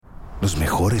Los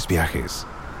mejores viajes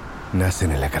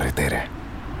nacen en la carretera,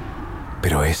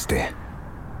 pero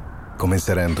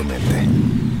comenzará en tu mente.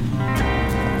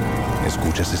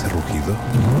 ¿Escuchas ese rugido?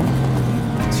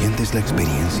 ¿Sientes la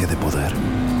experiencia de poder?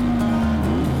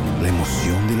 ¿La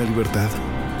emoción de la libertad?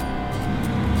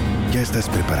 Ya estás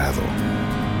preparado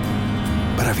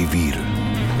para vivir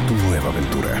tu nueva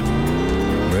aventura.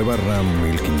 Nueva Ram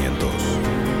 1500,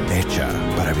 hecha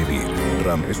para vivir.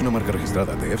 Ram es una marca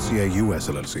registrada de FCI US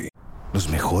LLC. Los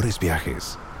mejores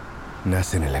viajes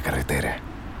nacen en la carretera,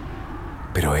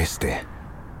 pero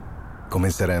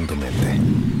comenzará en tu mente.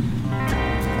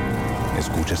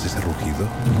 ¿Escuchas ese rugido?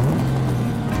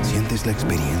 ¿Sientes la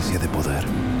experiencia de poder?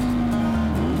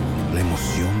 ¿La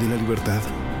emoción de la libertad?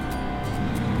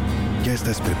 Ya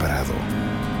estás preparado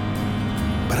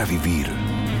para vivir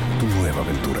tu nueva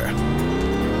aventura.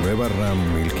 Nueva Ram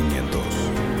 1500,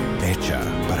 hecha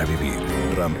para vivir.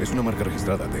 Ram es una marca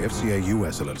registrada de FCI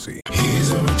US LLC.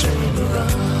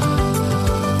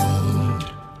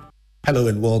 Hello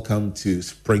and welcome to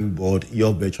SpringBoard,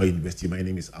 your virtual university. My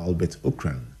name is Albert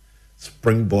Okran.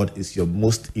 SpringBoard is your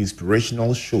most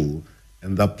inspirational show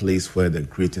and that place where the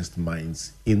greatest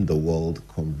minds in the world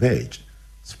converge.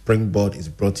 SpringBoard is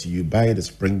brought to you by the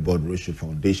SpringBoard Roadshow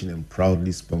Foundation and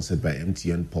proudly sponsored by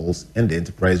MTN Pulse and the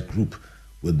Enterprise Group,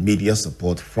 with media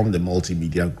support from the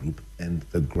Multimedia Group and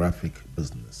the Graphic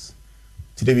Business.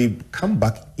 Today we come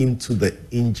back into the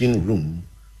engine room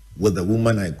with a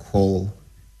woman I call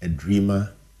a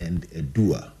dreamer and a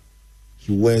doer.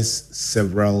 He wears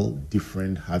several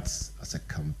different hats as a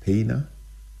campaigner,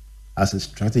 as a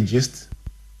strategist,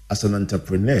 as an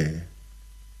entrepreneur,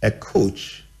 a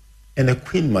coach, and a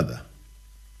queen mother.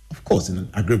 Of course, an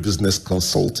agribusiness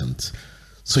consultant.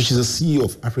 So she's a CEO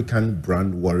of African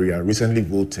Brand Warrior, recently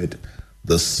voted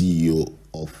the CEO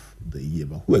of the year.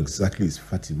 But who exactly is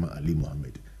Fatima Ali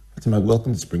Mohammed? Fatima,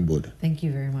 welcome to SpringBoard. Thank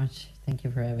you very much. Thank you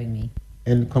for having me.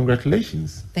 And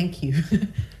congratulations. Thank you.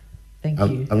 Thank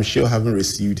you. I'm sure having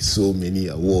received so many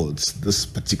awards, this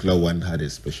particular one had a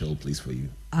special place for you.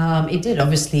 It did,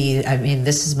 obviously. I mean,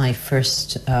 this is my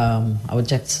first, I would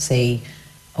just say,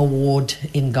 award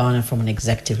in Ghana from an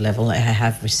executive level. I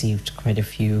have received quite a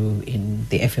few in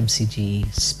the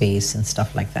FMCG space and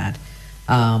stuff like that.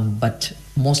 But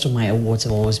most of my awards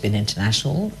have always been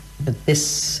international. But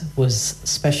this was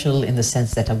special in the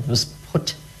sense that I was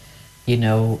put,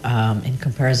 in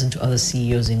comparison to other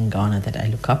CEOs in Ghana that I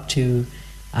look up to,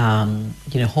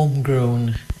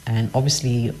 homegrown, and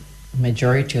obviously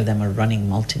majority of them are running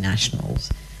multinationals.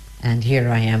 And here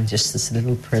I am, just this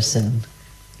little person,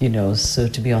 so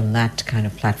to be on that kind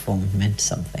of platform meant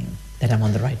something, that I'm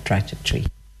on the right trajectory.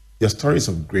 Your story is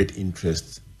of great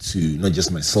interest to not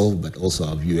just myself, but also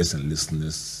our viewers and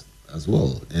listeners as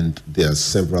well. And there are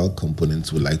several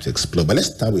components we'd like to explore. But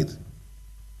let's start with,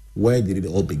 where did it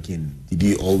all begin? Did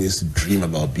you always dream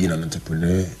about being an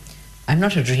entrepreneur? I'm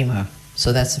not a dreamer,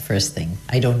 so that's the first thing.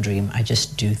 I don't dream, I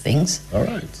just do things. All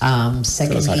right.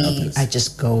 Secondly, I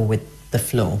just go with the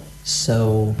flow.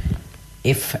 So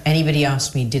if anybody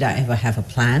asked me, did I ever have a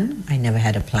plan? I never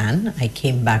had a plan. I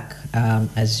came back,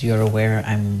 as you're aware,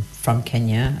 I'm from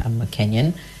Kenya, I'm a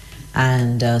Kenyan.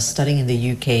 And studying in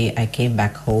the UK, I came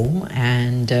back home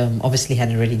and obviously had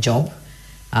a ready job.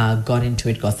 Got into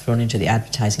it, got thrown into the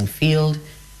advertising field.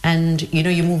 And,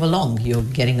 you move along. You're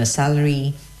getting a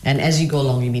salary. And as you go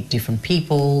along, you meet different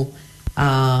people.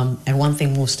 And one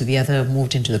thing moves to the other,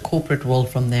 moved into the corporate world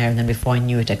from there. And then before I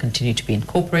knew it, I continued to be in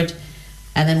corporate.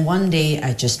 And then one day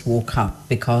I just woke up,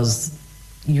 because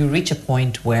you reach a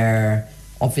point where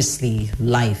obviously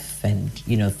life and,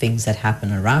 things that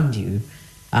happen around you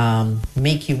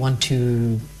make you want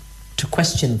to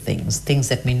question things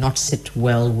that may not sit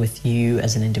well with you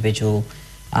as an individual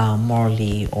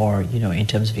morally or, in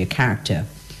terms of your character.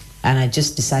 And I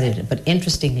just decided, but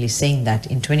interestingly saying that,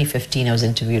 in 2015 I was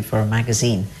interviewed for a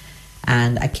magazine,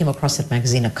 and I came across that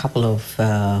magazine a couple of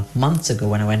months ago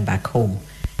when I went back home.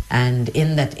 And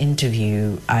in that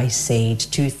interview, I said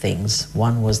two things.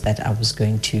 One was that I was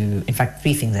going to, in fact,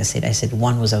 three things I said. I said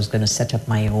one was I was going to set up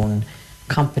my own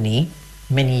company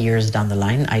many years down the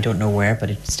line. I don't know where, but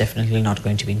it's definitely not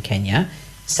going to be in Kenya.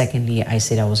 Secondly, I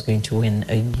said I was going to win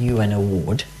a UN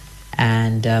award.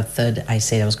 And third, I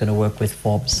said I was going to work with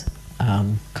Forbes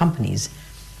companies.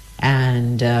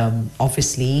 And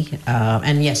obviously,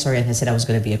 and I said I was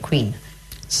going to be a queen.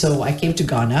 So I came to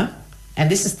Ghana. And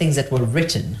this is things that were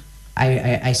written,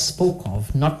 I spoke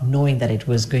of, not knowing that it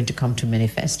was going to come to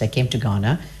manifest. I came to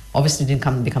Ghana, obviously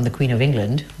didn't become the Queen of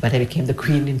England, but I became the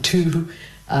Queen in two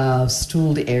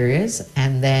stooled areas.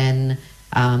 And then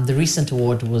The recent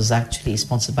award was actually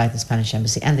sponsored by the Spanish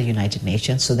Embassy and the United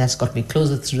Nations, so that's got me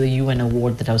closer to the UN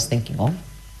award that I was thinking of.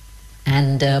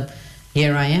 And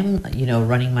here I am,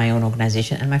 running my own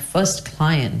organization. And my first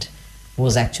client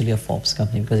was actually a Forbes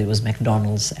company because it was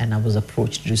McDonald's, and I was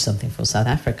approached to do something for South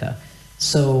Africa.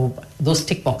 So those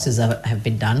tick boxes have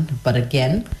been done. But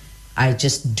again, I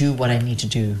just do what I need to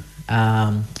do.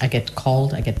 I get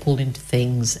called, I get pulled into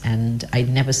things, and I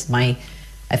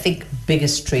think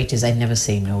biggest trait is I never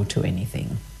say no to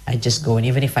anything. I just go, and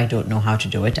even if I don't know how to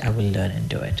do it, I will learn and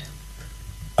do it.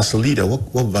 As a leader,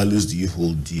 what values do you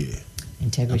hold dear?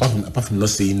 Integrity. Apart from not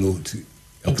saying no to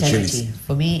opportunities. Integrity.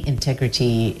 For me,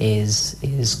 integrity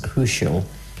is crucial.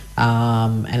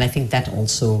 And I think that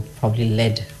also probably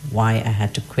led why I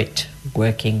had to quit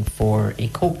working for a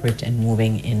corporate and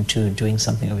moving into doing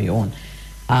something of your own.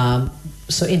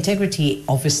 So integrity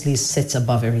obviously sits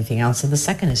above everything else. And the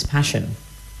second is passion.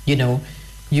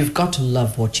 You've got to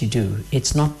love what you do.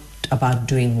 It's not about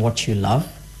doing what you love,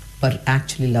 but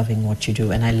actually loving what you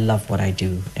do. And I love what I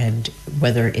do. And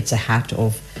whether it's a hat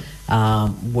of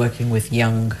working with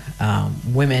young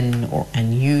women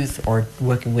and youth, or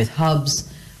working with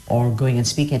hubs, or going and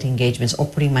speaking at engagements, or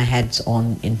putting my heads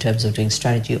on in terms of doing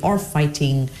strategy, or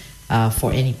fighting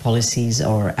for any policies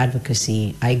or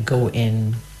advocacy, I go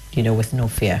in, with no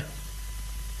fear.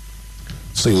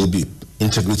 So it will be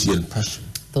integrity and passion.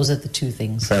 Those are the two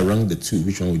things. If I rank the two,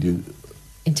 which one would you?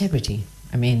 Integrity.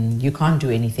 I mean, you can't do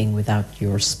anything without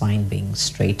your spine being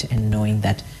straight and knowing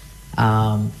that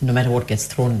no matter what gets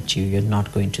thrown at you, you're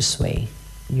not going to sway.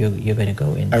 You're going to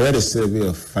go in. I read a survey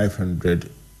of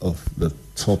 500 of the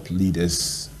top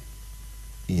leaders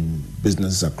in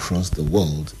businesses across the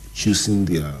world choosing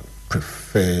their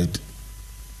preferred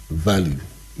value.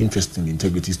 Interestingly,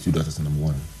 integrity stood out as number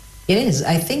one. It is.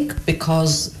 I think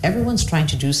because everyone's trying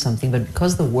to do something, but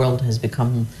because the world has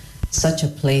become such a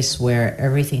place where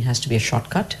everything has to be a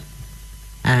shortcut,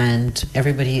 and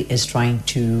everybody is trying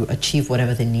to achieve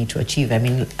whatever they need to achieve. I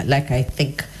mean, I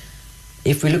think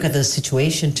if we look at the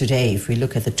situation today, if we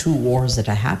look at the two wars that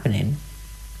are happening,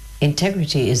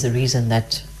 integrity is the reason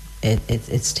that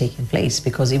it's taking place,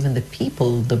 because even the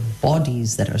people, the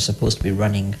bodies that are supposed to be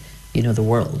running, the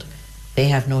world, they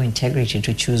have no integrity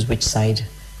to choose which side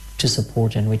to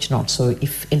support and which not. So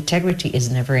if integrity is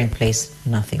never in place,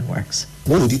 nothing works.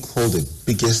 What would you call the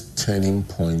biggest turning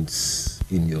points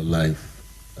in your life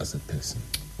as a person?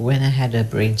 When I had a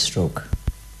brain stroke.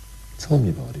 Tell me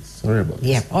about it. Sorry about it.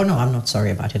 Yeah. Oh, no, I'm not sorry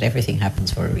about it. Everything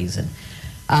happens for a reason.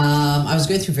 I was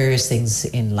going through various things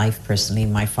in life personally.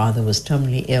 My father was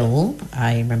terminally ill.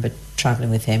 I remember traveling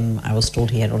with him. I was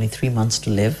told he had only 3 months to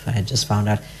live. I had just found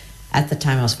out. At the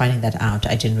time I was finding that out,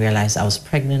 I didn't realize I was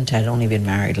pregnant. I had only been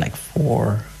married like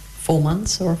 4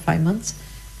 months or 5 months.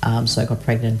 So I got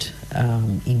pregnant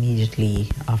immediately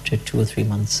after 2 or 3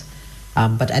 months.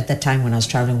 But at that time when I was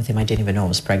traveling with him, I didn't even know I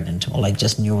was pregnant. All I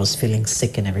just knew I was feeling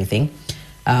sick and everything.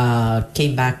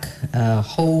 Came back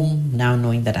home now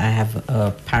knowing that I have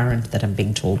a parent that I'm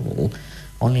being told will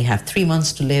only have 3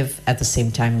 months to live. At the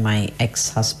same time, my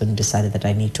ex-husband decided that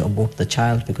I need to abort the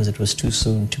child because it was too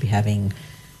soon to be having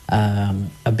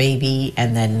a baby.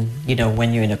 And then,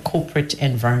 when you're in a corporate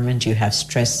environment, you have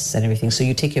stress and everything. So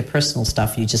you take your personal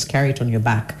stuff, you just carry it on your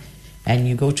back, and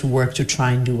you go to work to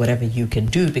try and do whatever you can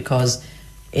do, because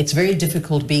it's very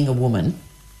difficult being a woman,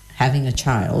 having a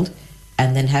child,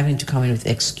 and then having to come in with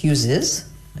excuses,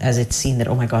 as it's seen that,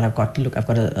 oh my God, I've got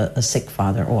a sick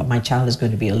father, or my child is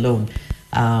going to be alone.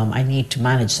 I need to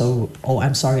manage. So,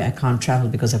 I'm sorry, I can't travel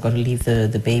because I've got to leave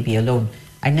the baby alone.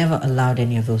 I never allowed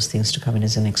any of those things to come in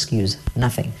as an excuse,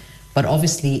 nothing. But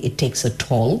obviously it takes a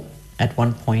toll at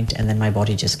one point, and then my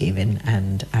body just gave in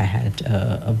and I had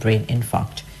a brain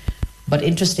infarct. But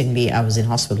interestingly, I was in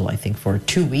hospital, I think, for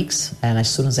 2 weeks. And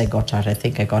as soon as I got out, I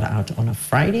think I got out on a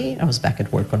Friday. I was back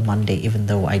at work on Monday, even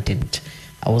though I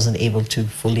wasn't able to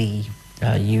fully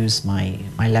use my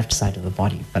left side of the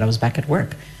body. But I was back at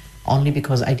work only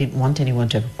because I didn't want anyone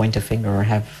to have a point a finger or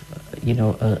have,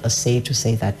 a say to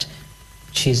say that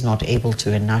she's not able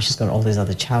to, and now she's got all these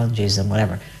other challenges and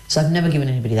whatever. So I've never given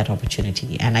anybody that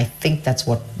opportunity. And I think that's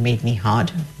what made me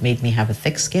hard, made me have a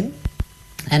thick skin.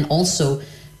 And also,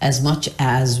 as much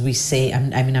as we say, I'm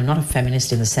not a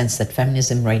feminist in the sense that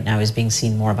feminism right now is being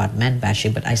seen more about men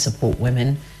bashing, but I support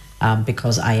women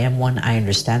because I am one. I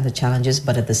understand the challenges,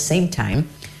 but at the same time,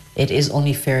 it is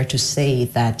only fair to say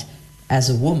that as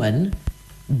a woman,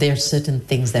 there are certain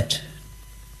things that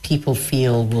people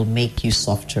feel will make you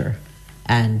softer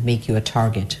and make you a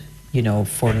target,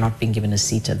 for not being given a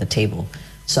seat at the table.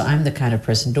 So I'm the kind of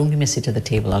person, don't give me a seat at the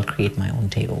table, I'll create my own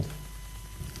table.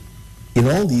 In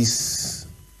all these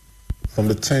From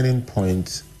the turning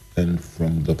point and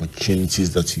from the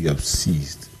opportunities that you have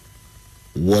seized,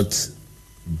 what's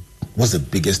the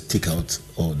biggest takeout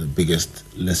or the biggest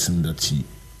lesson that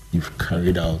you've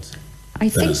carried out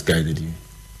that has guided you?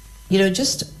 You know,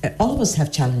 just all of us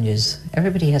have challenges.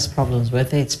 Everybody has problems,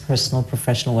 whether it's personal,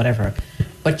 professional, whatever.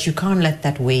 But you can't let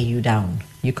that weigh you down.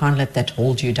 You can't let that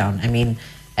hold you down. I mean,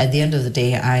 at the end of the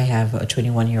day, I have a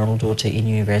 21-year-old daughter in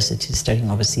university studying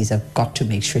overseas. I've got to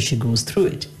make sure she goes through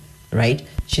it, right?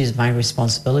 She's my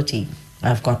responsibility.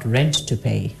 I've got rent to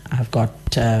pay. I've got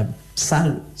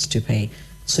salaries to pay.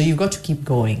 So you've got to keep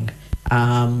going.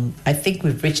 I think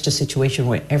we've reached a situation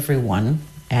where everyone,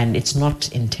 and it's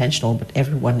not intentional, but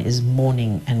everyone is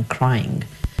mourning and crying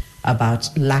about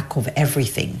lack of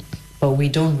everything. But we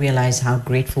don't realize how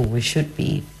grateful we should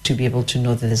be to be able to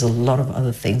know that there's a lot of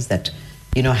other things that,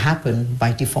 you know, happen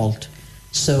by default.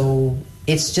 So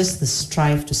it's just the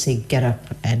strive to say, get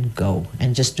up and go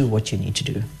and just do what you need to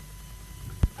do.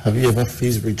 Have you ever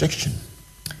faced rejection?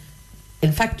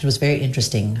 In fact, it was very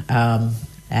interesting.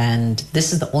 And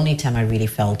this is the only time I really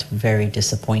felt very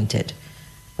disappointed.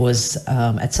 Was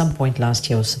at some point last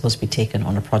year I was supposed to be taken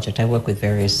on a project. I work with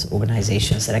various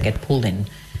organizations that I get pulled in.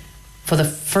 For the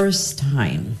first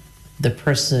time, the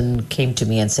person came to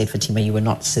me and said, Fatima, you were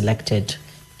not selected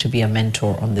to be a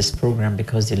mentor on this program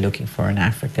because they're looking for an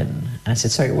African. And I said,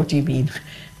 sorry, what do you mean?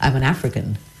 I'm an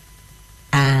African.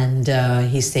 And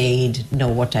he said, no,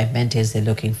 what I meant is they're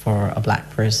looking for a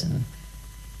black person.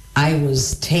 I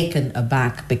was taken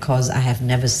aback because I have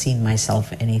never seen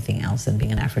myself anything else than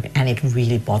being an African. And it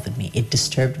really bothered me. It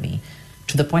disturbed me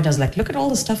to the point I was like, look at all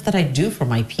the stuff that I do for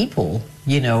my people,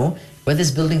 you know, whether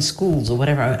it's building schools or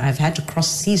whatever. I've had to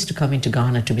cross seas to come into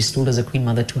Ghana to be stood as a Queen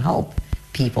Mother to help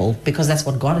people because that's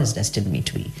what God has destined me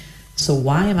to be. So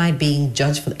why am I being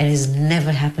judged for? And it's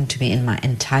never happened to me in my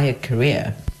entire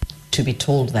career to be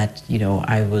told that, you know,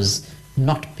 I was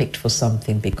not picked for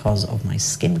something because of my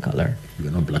skin color.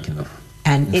 You're not black enough.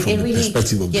 And it really,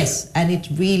 perspective of yes, and it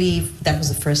really, that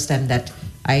was the first time that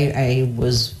I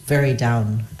was very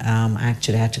down. I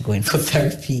actually had to go in for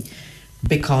therapy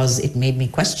because it made me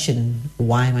question,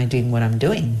 why am I doing what I'm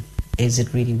doing? Is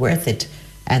it really worth it?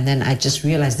 And then I just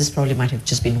realized this probably might have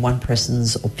just been one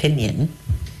person's opinion.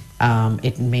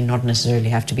 It may not necessarily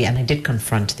have to be, and I did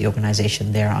confront the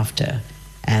organization thereafter.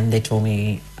 And they told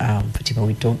me, Fatima,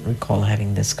 we don't recall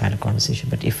having this kind of conversation,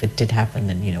 but if it did happen,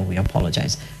 then, you know, we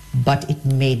apologize. But it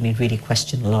made me really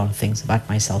question a lot of things about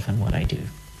myself and what I do.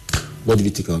 What did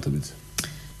you take out of it?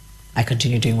 I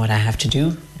continue doing what I have to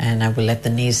do, and I will let the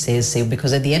naysayers say,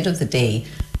 because at the end of the day,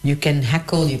 you can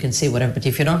heckle, you can say whatever, but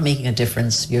if you're not making a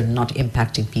difference, you're not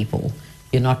impacting people,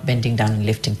 you're not bending down and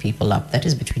lifting people up. That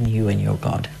is between you and your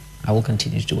God. I will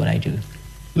continue to do what I do.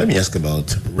 Let me ask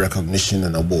about recognition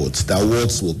and awards. The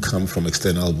awards will come from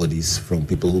external bodies, from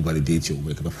people who validate your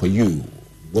work. But for you,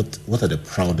 what are the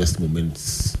proudest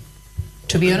moments?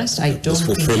 To be honest, I don't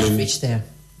think I've reached there.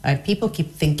 People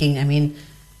keep thinking, I mean,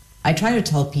 I try to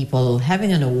tell people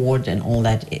having an award and all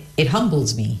that, it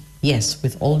humbles me. Yes,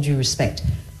 with all due respect.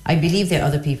 I believe there are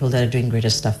other people that are doing greater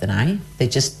stuff than I. They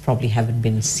just probably haven't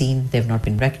been seen. They've not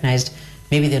been recognized.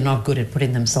 Maybe they're not good at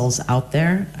putting themselves out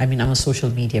there. I mean, I'm a social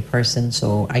media person,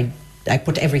 so I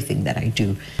put everything that I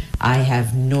do. I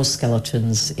have no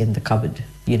skeletons in the cupboard,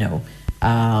 you know.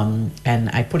 And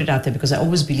I put it out there because I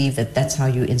always believe that that's how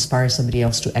you inspire somebody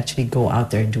else to actually go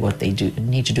out there and do what they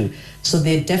need to do. So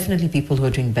there are definitely people who are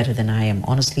doing better than I am,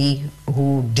 honestly,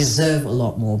 who deserve a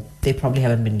lot more. They probably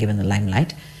haven't been given the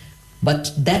limelight.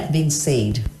 But that being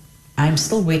said, I'm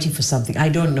still waiting for something. I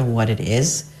don't know what it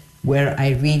is, where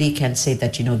I really can say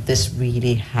that, you know, this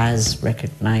really has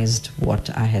recognized what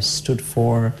I have stood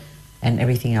for and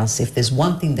everything else. If there's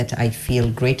one thing that I feel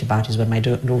great about is when my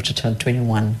daughter turned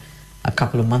 21 a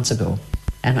couple of months ago.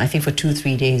 And I think for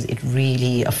 2-3 days, it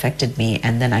really affected me.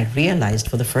 And then I realized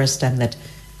for the first time that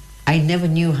I never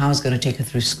knew how I was going to take her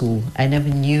through school. I never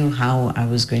knew how I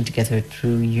was going to get her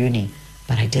through uni,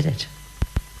 but I did it.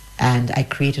 And I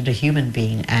created a human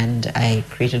being, and I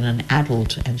created an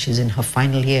adult, and she's in her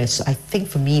final year. So I think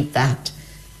for me, that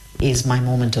is my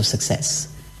moment of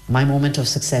success. My moment of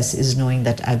success is knowing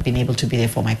that I've been able to be there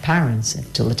for my parents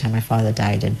until the time my father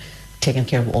died, and taken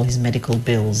care of all his medical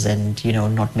bills, and, you know,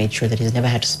 not made sure that he's never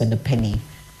had to spend a penny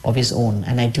of his own.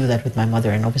 And I do that with my mother,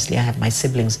 and obviously I have my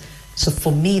siblings. So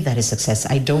for me, that is success.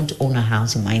 I don't own a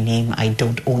house in my name. I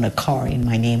don't own a car in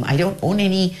my name. I don't own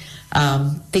any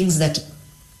things that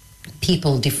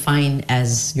people define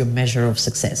as your measure of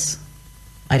success.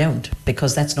 I don't,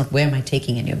 because that's not, where am I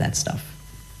taking any of that stuff?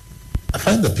 I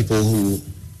find that people who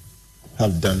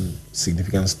have done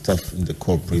significant stuff in the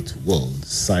corporate world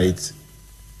cite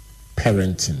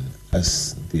parenting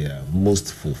as their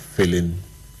most fulfilling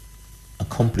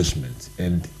accomplishment,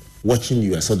 and watching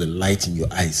you, I saw the light in your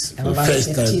eyes for the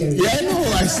first time. Yeah, I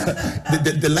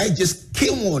know. The light just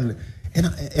came on, and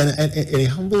it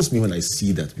humbles me when I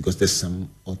see that, because there's some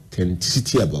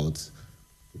authenticity about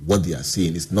what they are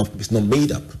saying. It's not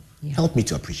made up. Yeah. Help me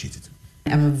to appreciate it.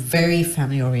 I'm a very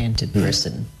family-oriented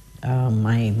person.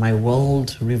 My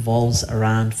world revolves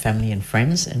around family and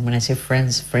friends, and when I say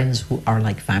friends who are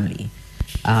like family.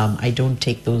 I don't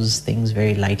take those things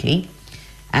very lightly.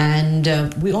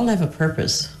 And we all have a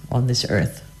purpose on this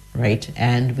earth, right?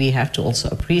 And we have to also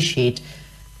appreciate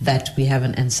that we have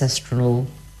an ancestral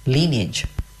lineage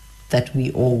that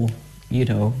we owe,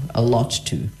 a lot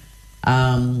to.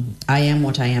 I am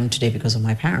what I am today because of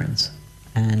my parents.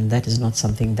 And that is not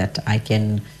something that I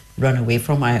can run away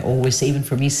from. I always say, even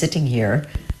for me sitting here,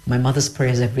 my mother's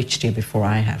prayers have reached here before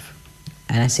I have.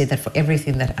 And I say that for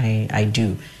everything that I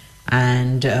do.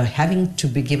 And having to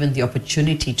be given the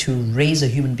opportunity to raise a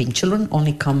human being, children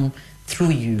only come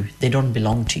through you, they don't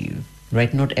belong to you,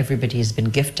 right? Not everybody has been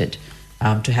gifted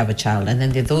to have a child. And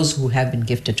then there are those who have been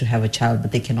gifted to have a child,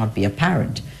 but they cannot be a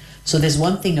parent. So there's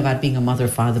one thing about being a mother,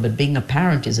 father, but being a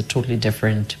parent is a totally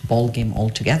different ballgame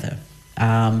altogether.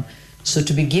 So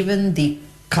to be given the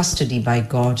custody by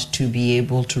God to be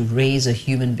able to raise a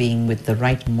human being with the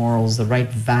right morals, the right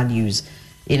values,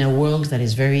 in a world that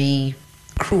is very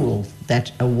cruel,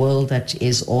 that a world that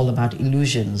is all about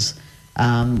illusions,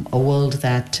 a world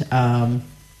that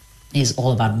is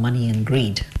all about money and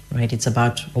greed, right? It's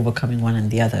about overcoming one and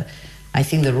the other. I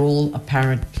think the role a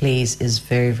parent plays is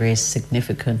very, very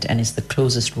significant, and it's the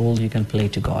closest role you can play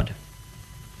to God.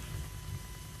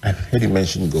 I've heard you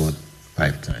mention God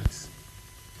 5 times.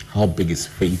 How big is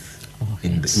faith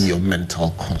in your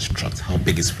mental construct? How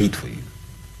big is faith for you?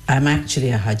 I'm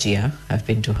actually a Hajia. I've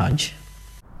been to Hajj.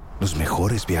 Los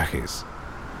mejores viajes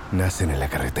nacen en la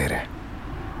carretera,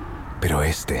 pero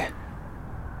este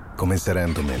comenzará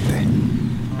en tu mente.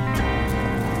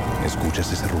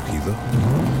 ¿Escuchas ese rugido?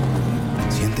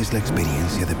 ¿Sientes la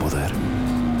experiencia de poder?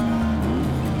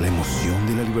 ¿La emoción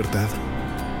de la libertad?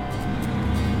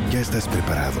 Ya estás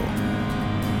preparado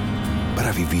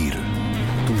para vivir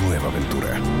tu nueva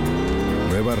aventura.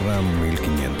 Nueva Ram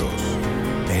 1500.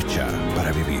 Hecha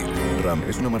para vivir. Ram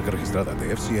es una marca registrada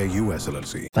de FCA US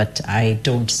LLC. But I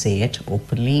don't say it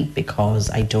openly because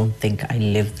I don't think I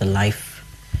live the life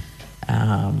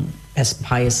as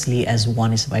piously as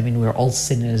one is. I mean, we're all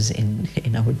sinners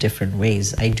in our different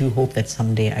ways. I do hope that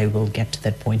someday I will get to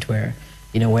that point where,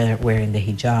 whether wearing the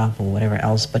hijab or whatever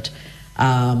else. But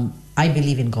I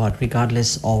believe in God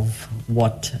regardless of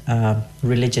what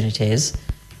religion it is.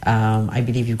 I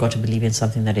believe you've got to believe in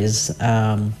something that is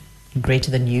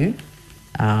greater than you,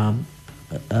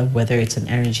 whether it's an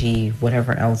energy,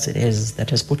 whatever else it is that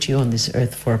has put you on this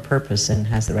earth for a purpose and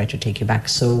has the right to take you back.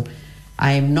 So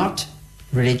I'm not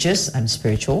religious, I'm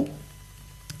spiritual.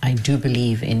 I do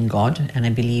believe in God, and I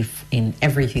believe in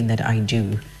everything that I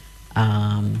do,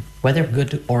 whether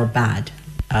good or bad,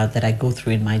 that I go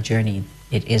through in my journey.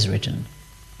 It is written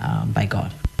by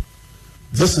God.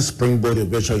 This is SpringBoard, your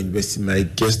virtual investing. My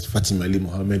guest, Fatima Ali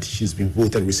Mohammed. She's been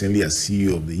voted recently as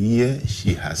CEO of the Year.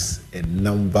 She has a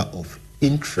number of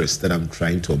interests that I'm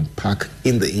trying to unpack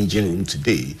in the engine room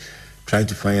today, trying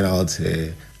to find out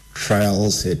her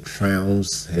trials, her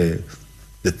triumphs, the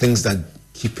things that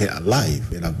keep her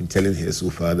alive. And I've been telling her so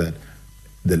far that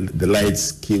the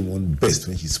lights came on best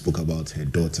when she spoke about her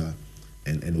daughter,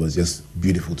 and it was just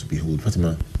beautiful to behold.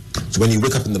 Fatima, so when you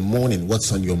wake up in the morning,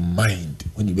 what's on your mind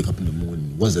when you wake up in the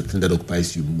morning? What's the thing that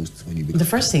occupies you most when you wake up? The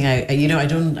first thing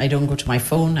I don't go to my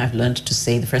phone. I've learned to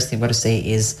say, the first thing I've got to say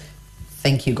is,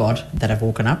 thank you, God, that I've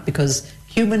woken up, because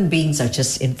human beings are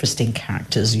just interesting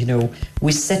characters.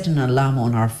 We set an alarm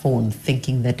on our phone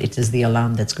thinking that it is the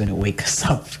alarm that's going to wake us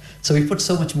up. So we put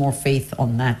so much more faith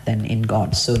on that than in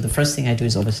God. So the first thing I do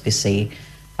is obviously say,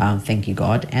 thank you,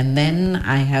 God. And then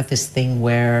I have this thing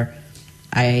where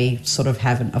I sort of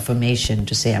have an affirmation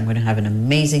to say, I'm going to have an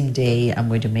amazing day, I'm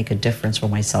going to make a difference for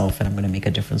myself, and I'm going to make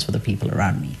a difference for the people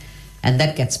around me. And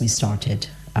that gets me started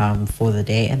for the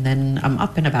day. And then I'm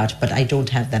up and about, but I don't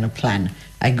have then a plan.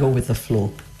 I go with the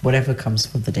flow. Whatever comes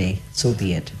for the day, so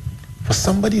be it. For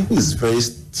somebody who is very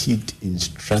steeped in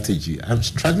strategy, I'm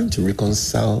struggling to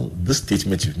reconcile this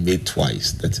statement you've made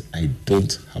twice, that I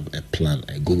don't have a plan,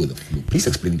 I go with the flow. Please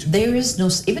explain to me. There is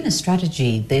no, even a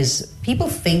strategy, people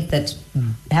think that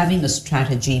having a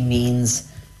strategy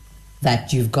means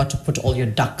that you've got to put all your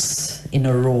ducks in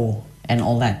a row and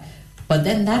all that. But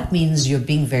then that means you're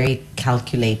being very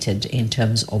calculated in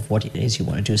terms of what it is you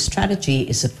want to do. Strategy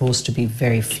is supposed to be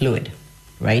very fluid,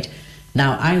 right?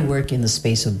 Now, I work in the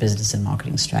space of business and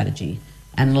marketing strategy.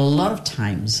 And a lot of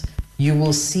times you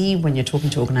will see when you're talking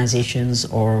to organizations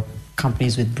or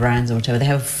companies with brands or whatever, they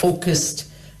have a focused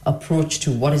approach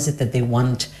to what is it that they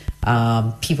want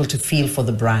people to feel for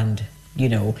the brand, you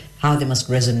know, how they must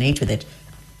resonate with it,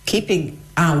 keeping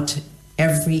out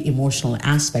every emotional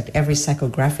aspect, every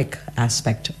psychographic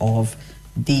aspect of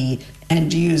the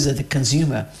end user, the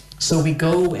consumer. So we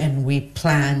go and we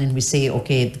plan and we say,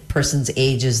 okay, the person's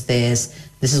age is this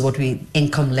is what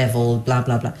income level, blah,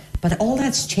 blah, blah. But all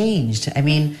that's changed. I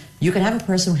mean, you can have a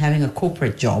person having a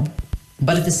corporate job,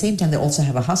 but at the same time, they also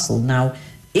have a hustle. Now,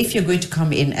 if you're going to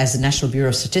come in as the National Bureau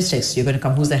of Statistics, you're going to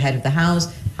come, who's the head of the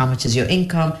house? How much is your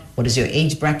income? What is your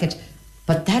age bracket?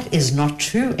 But that is not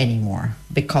true anymore,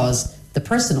 because the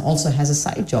person also has a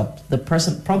side job. The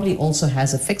person probably also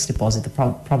has a fixed deposit, the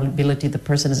probability the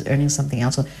person is earning something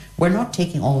else. So we're not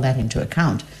taking all that into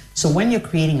account. So when you're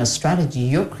creating a strategy,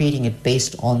 you're creating it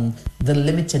based on the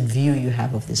limited view you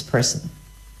have of this person.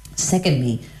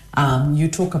 Secondly, you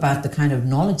talk about the kind of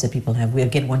knowledge that people have. We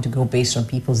again want to go based on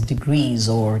people's degrees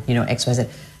or, you know, X, Y, Z.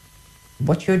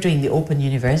 What you're doing, the Open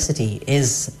University,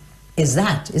 is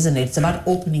that, isn't it? It's about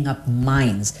opening up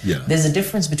minds. Yeah. There's a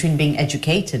difference between being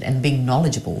educated and being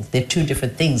knowledgeable. They're two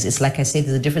different things. It's like I say,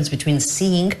 there's a difference between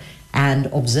seeing and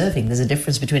observing. There's a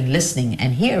difference between listening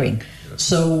and hearing. Yes.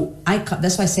 So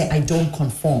that's why I say I don't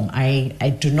conform.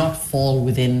 I do not fall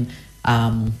within.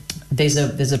 There's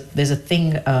a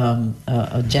thing.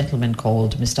 A gentleman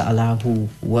called Mr. Allah who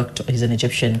worked. He's an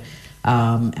Egyptian.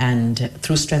 And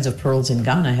through Strands of Pearls in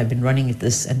Ghana, have been running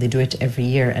this, and they do it every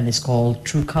year, and it's called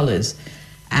True Colors.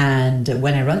 And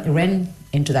when I ran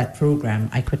into that program,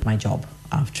 I quit my job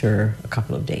after a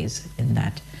couple of days in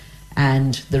that.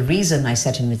 And the reason I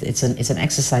set in with it's an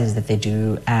exercise that they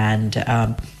do, and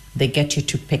they get you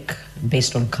to pick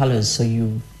based on colors. So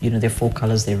you know there are 4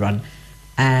 colors they run,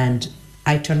 and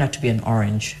I turned out to be an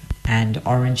orange. And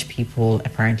orange people,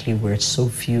 apparently, we're so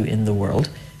few in the world.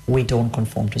 We don't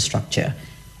conform to structure.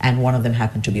 And one of them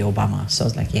happened to be Obama. So I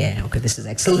was like, yeah, okay, this is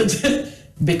excellent.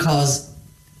 Because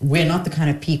we're not the kind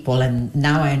of people, and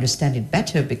now I understand it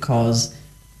better, because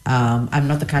I'm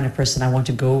not the kind of person I want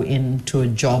to go into a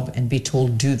job and be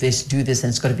told, do this, and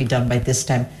it's got to be done by this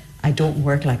time. I don't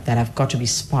work like that. I've got to be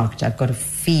sparked. I've got to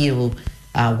feel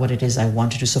what it is I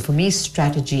want to do. So for me,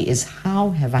 strategy is how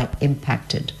have I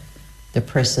impacted the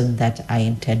person that I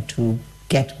intend to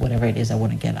get whatever it is I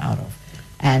want to get out of.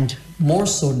 And more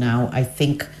so now, I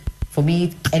think, for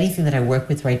me, anything that I work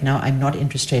with right now, I'm not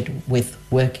interested with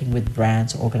working with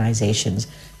brands, organizations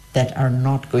that are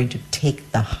not going to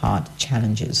take the hard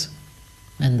challenges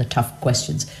and the tough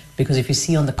questions. Because if you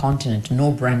see on the continent,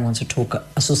 no brand wants to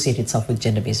associate itself with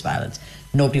gender-based violence.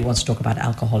 Nobody wants to talk about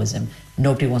alcoholism.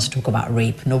 Nobody wants to talk about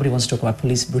rape. Nobody wants to talk about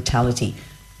police brutality.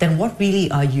 Then what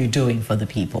really are you doing for the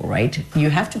people, right?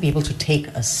 You have to be able to take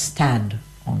a stand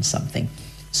on something.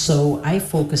 So I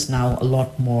focus now a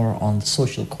lot more on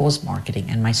social cause marketing,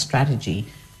 and my strategy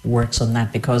works on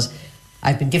that, because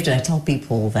I've been gifted. I tell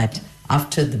people that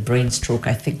after the brain stroke,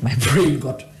 I think my brain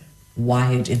got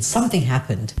wired and something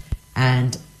happened,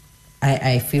 and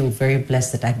I feel very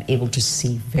blessed that I'm able to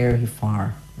see very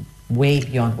far, way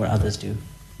beyond what others do.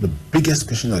 The biggest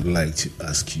question I'd like to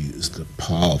ask you is the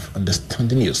power of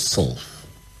understanding yourself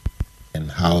and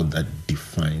how that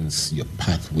defines your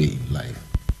pathway in life.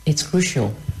 It's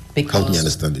crucial, because how can you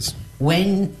understand this?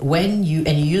 When you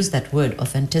use that word,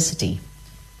 authenticity,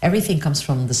 everything comes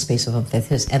from the space of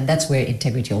authenticity, and that's where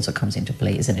integrity also comes into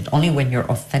play, isn't it? Only when you're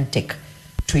authentic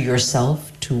to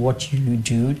yourself, to what you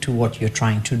do, to what you're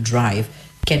trying to drive,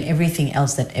 can everything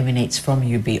else that emanates from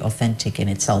you be authentic in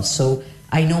itself. So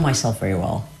I know myself very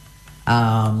well.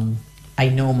 I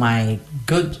know my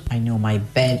good, I know my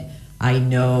bad, I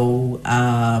know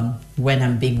when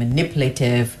I'm being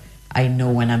manipulative, I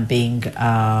know when I'm being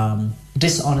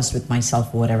dishonest with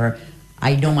myself or whatever.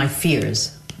 I know my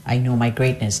fears. I know my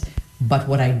greatness. But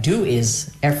what I do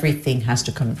is everything has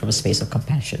to come in from a space of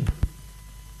compassion.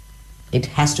 It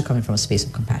has to come in from a space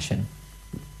of compassion.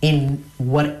 In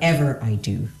whatever I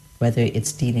do, whether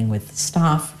it's dealing with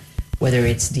staff, whether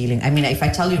it's dealing... I mean, if I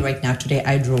tell you right now, today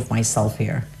I drove myself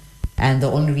here. And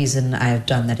the only reason I have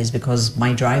done that is because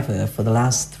my driver for the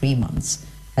last 3 months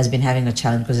has been having a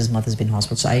challenge because his mother's been in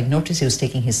hospital. So I noticed he was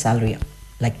taking his salary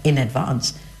like in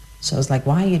advance. So I was like,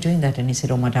 why are you doing that? And he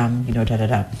said, oh, madam, you know,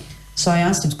 da-da-da. So I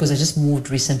asked him, because I just moved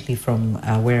recently from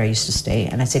where I used to stay.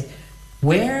 And I said,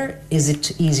 where is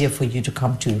it easier for you to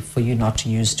come to for you not to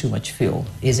use too much fuel?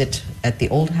 Is it at the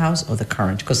old house or the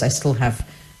current? Because I still have,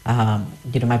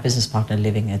 my business partner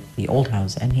living at the old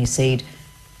house. And he said,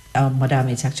 madam,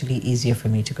 it's actually easier for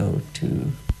me to go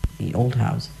to the old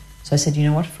house. So I said, you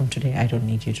know what, from today, I don't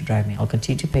need you to drive me. I'll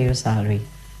continue to pay your salary,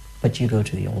 but you go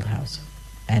to the old house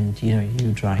and,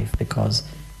 you drive, because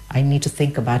I need to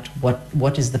think about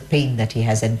what is the pain that he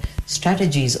has. And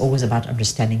strategy is always about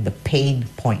understanding the pain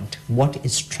point. What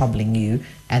is troubling you?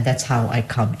 And that's how I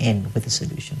come in with a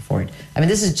solution for it. I mean,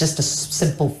 this is just a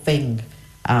simple thing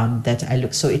that I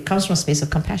look. So it comes from a space of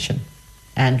compassion.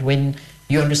 And when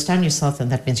you understand yourself,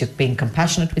 and that means you're being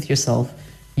compassionate with yourself,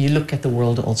 you look at the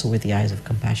world also with the eyes of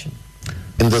compassion.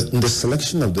 In the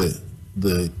selection of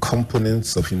the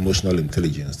components of emotional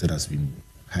intelligence that has been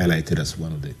highlighted as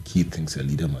one of the key things a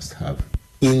leader must have,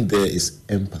 in there is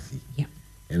empathy. Yeah.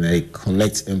 And I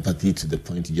connect empathy to the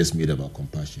point you just made about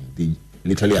compassion. They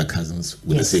literally are cousins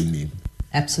with the same name.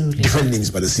 Absolutely. Different names,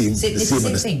 but the same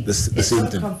thing. The same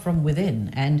thing. Come from within.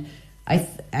 And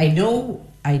I know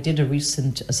I did a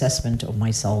recent assessment of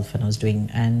myself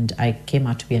and I came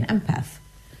out to be an empath.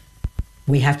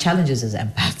 We have challenges as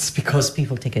empaths because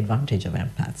people take advantage of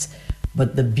empaths.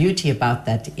 But the beauty about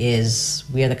that is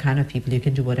we are the kind of people, you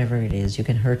can do whatever it is. You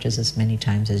can hurt us as many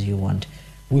times as you want.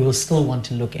 We will still want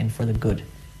to look in for the good.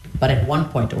 But at one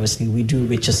point, obviously, we do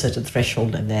reach a certain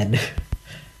threshold, and then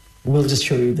we'll just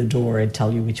show you the door and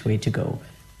tell you which way to go.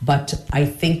 But I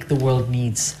think the world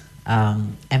needs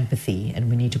empathy, and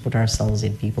we need to put ourselves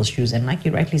in people's shoes. And like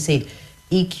you rightly said,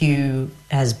 EQ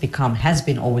has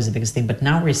been always the biggest thing, but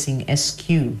now we're seeing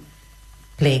SQ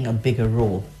playing a bigger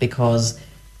role, because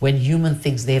when human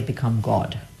thinks they have become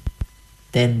God,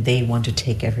 then they want to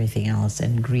take everything else,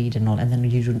 and greed and all, and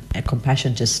then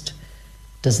compassion just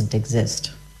doesn't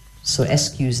exist. So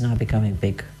SQ is now becoming a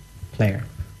big player.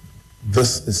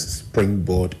 This is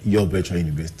SpringBoard, your virtual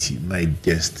university. My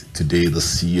guest today, the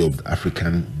CEO of the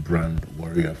African Brand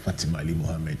Warrior, Fatima Ali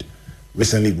Mohammed,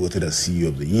 recently voted as CEO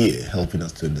of the Year, helping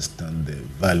us to understand the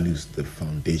values, the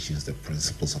foundations, the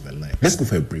principles of her life. Let's go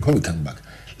for a break. When we come back,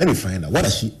 let me find out, what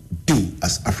does she do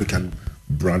as African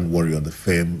Brand Warrior, the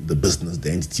firm, the business,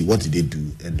 the entity? What do they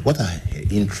do? And what are her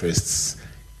interests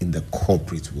in the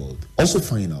corporate world? Also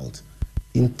find out,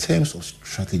 in terms of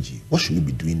strategy, what should we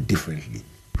be doing differently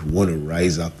if we want to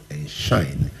rise up and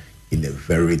shine in a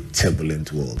very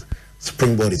turbulent world?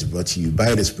 SpringBoard is brought to you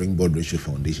by the SpringBoard Ratio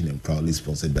Foundation and proudly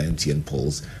sponsored by MTN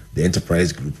Pulse, the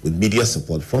enterprise group, with media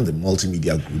support from the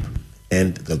multimedia group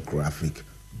and the graphic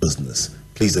business.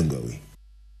 Please don't go away.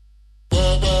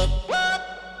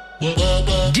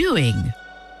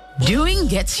 Doing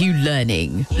gets you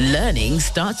learning. Learning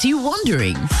starts you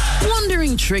wondering.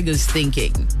 Wondering triggers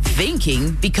thinking.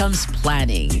 Thinking becomes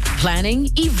planning. Planning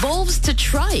evolves to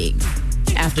trying.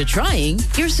 After trying,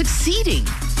 you're succeeding,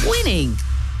 winning,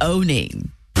 owning.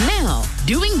 Now,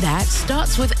 doing that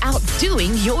starts with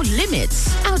outdoing your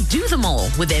limits. Outdo them all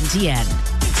with MTN.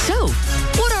 So,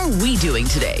 what are we doing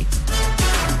today?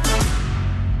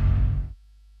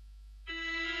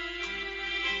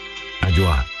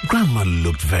 Ajua, Grandma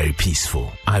looked very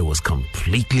peaceful. I was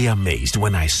completely amazed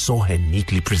when I saw her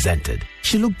neatly presented.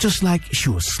 She looked just like she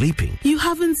was sleeping. You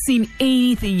haven't seen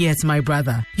anything yet, my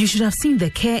brother. You should have seen the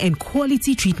care and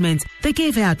quality treatment they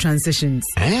gave her at transitions.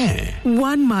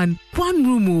 One man, one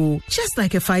room, just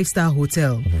like a 5-star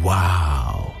hotel.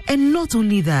 Wow. And not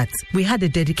only that, we had a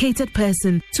dedicated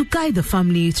person to guide the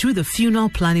family through the funeral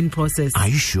planning process. Are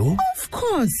you sure? Of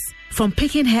course. From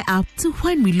picking her up to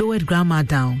when we lowered Grandma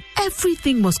down,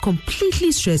 everything was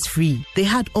completely stress-free. They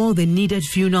had all the needed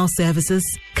funeral services,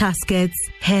 caskets,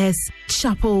 hearse,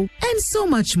 chapel, and so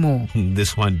much more.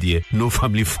 This one, dear, no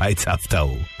family fights after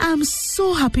all. I'm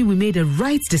so happy we made a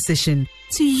right decision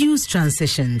to use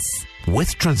Transitions.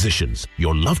 With Transitions,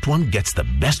 your loved one gets the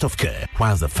best of care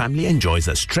while the family enjoys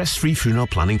a stress-free funeral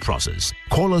planning process.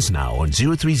 Call us now on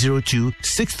 0302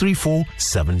 634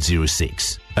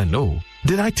 706. And no,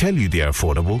 did I tell you they are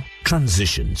affordable?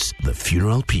 Transitions, the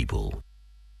funeral people.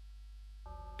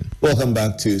 Welcome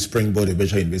back to SpringBoard, a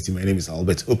virtual university. My name is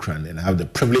Albert Okran, and I have the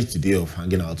privilege today of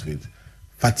hanging out with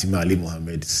Fatima Ali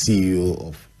Mohammed, CEO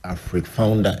of Afric,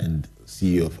 founder and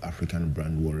CEO of African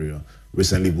Brand Warrior,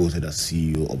 recently voted as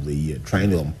CEO of the Year,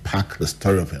 trying to unpack the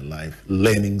story of her life,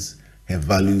 learnings, her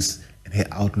values, and her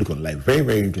outlook on life. Very,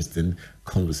 very interesting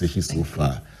conversation so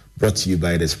far. Brought to you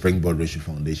by the SpringBoard Ratio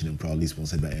Foundation and proudly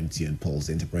sponsored by MTN Pulse,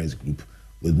 the enterprise group,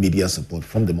 with media support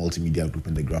from the multimedia group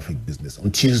and the graphic business.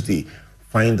 On Tuesday,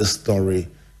 find the story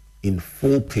in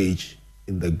full page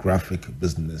in the graphic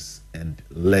business and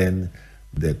learn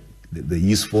the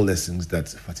useful lessons that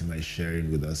Fatima is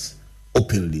sharing with us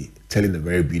openly, telling a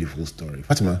very beautiful story.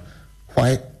 Fatima,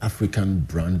 why African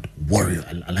Brand Warrior?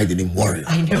 I like the name Warrior.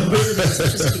 I know, it's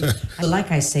interesting. So like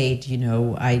I said,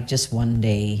 I just one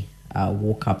day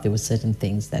woke up. There were certain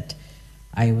things that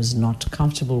I was not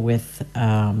comfortable with.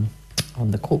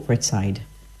 on the corporate side.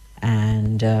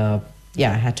 And I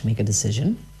had to make a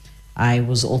decision. I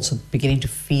was also beginning to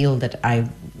feel that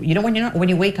when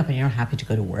you wake up and you're not happy to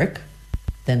go to work,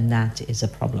 then that is a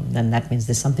problem. Then that means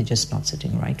there's something just not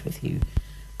sitting right with you.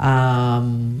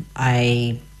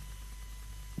 I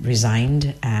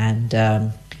resigned,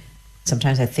 and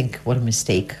sometimes I think, what a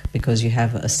mistake, because you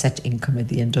have a set income at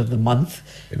the end of the month.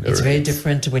 It's very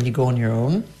different when you go on your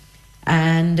own.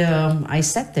 And I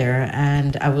sat there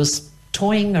and I was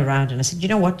toying around and I said, you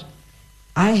know what?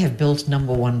 I have built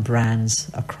number one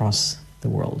brands across the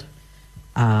world.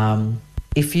 I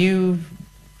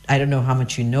don't know how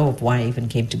much you know of why I even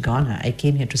came to Ghana. I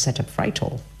came here to set up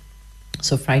Frytol.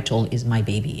 So Frytol is my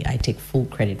baby. I take full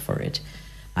credit for it.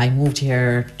 I moved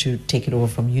here to take it over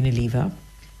from Unilever.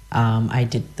 I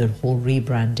did the whole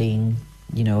rebranding.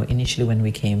 Initially when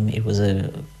we came, it was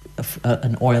an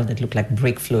oil that looked like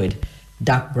brake fluid,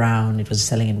 dark brown. It was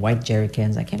selling in white jerry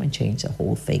cans. I came and changed the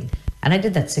whole thing. And I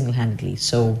did that single-handedly.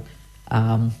 So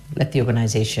let the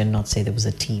organization not say there was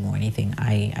a team or anything.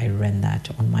 I ran that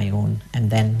on my own. And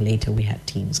then later we had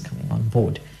teams coming on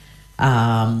board.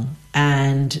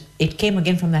 And it came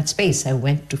again from that space. I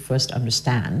went to first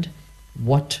understand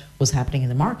what was happening in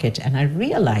the market. And I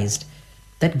realized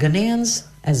that Ghanaians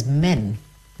as men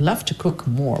love to cook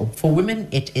more. For women,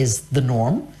 it is the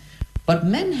norm. But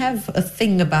men have a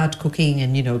thing about cooking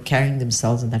and, carrying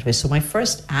themselves in that way. So my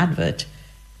first advert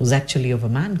was actually of a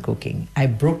man cooking. I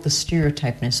broke the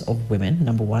stereotypeness of women,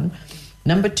 number one.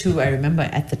 Number two, I remember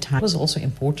at the time, what was also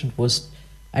important was,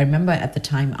 I remember at the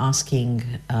time asking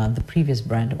the previous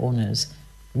brand owners,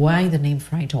 why the name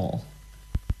Frytol?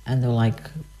 And they're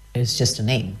like, it's just a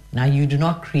name. Now, you do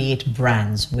not create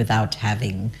brands without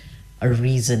having a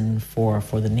reason for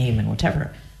the name and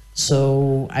whatever.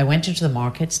 So I went into the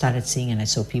market, started seeing, and I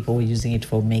saw people were using it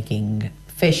for making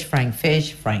fish, frying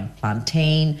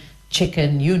plantain,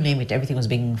 chicken, you name it, everything was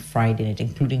being fried in it,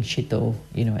 including shito,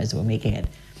 as they were making it.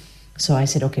 So I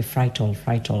said, okay,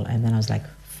 Frytol. And then I was like,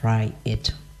 fry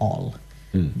it all.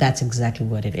 That's exactly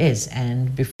what it is.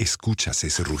 And ¿Escuchas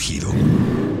ese rugido?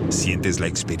 ¿Sientes la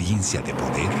experiencia de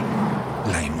poder?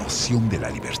 ¿La emoción de la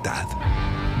libertad?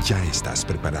 Ya estás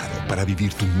preparado para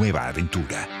vivir tu nueva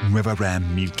aventura. Nueva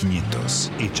Ram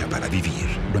 1500, hecha para vivir.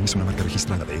 Ram es una marca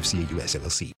registrada de FCA US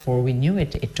LLC. Before we knew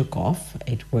it, it took off.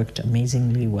 It worked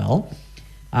amazingly well.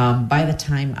 By the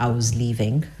time I was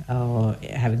leaving,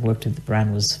 having worked with the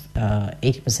brand, was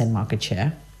 80% market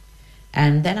share.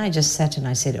 And then I just sat and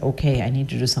I said, okay, I need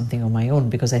to do something on my own,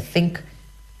 because I think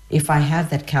if I have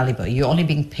that caliber, you're only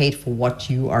being paid for what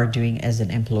you are doing as an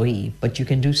employee, but you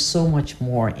can do so much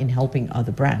more in helping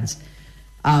other brands.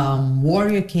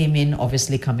 Warrior came in,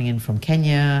 obviously coming in from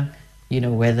Kenya,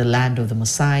 where the land of the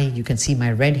Maasai. You can see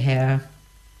my red hair.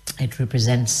 It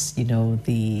represents,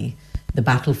 the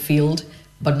battlefield,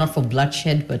 but not for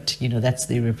bloodshed, but, that's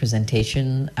the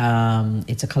representation.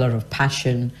 It's a color of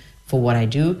passion for what I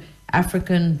do.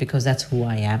 African, because that's who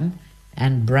I am,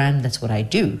 and brand, that's what I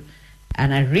do.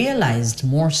 And I realized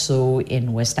more so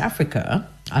in West Africa,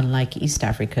 unlike East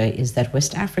Africa, is that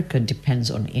West Africa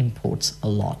depends on imports a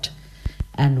lot.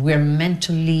 And we're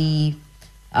mentally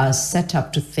set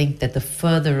up to think that the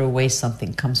further away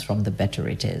something comes from, the better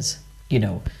it is.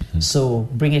 So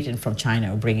bring it in from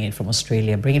China, or bring it from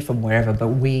Australia, bring it from wherever, but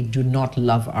we do not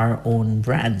love our own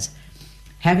brands.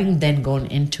 Having then gone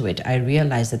into it, I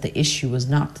realized that the issue was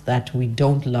not that we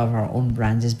don't love our own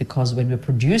brands, is because when we're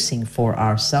producing for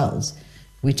ourselves,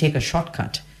 we take a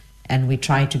shortcut and we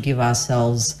try to give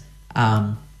ourselves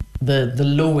the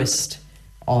lowest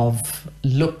of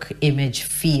look, image,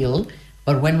 feel.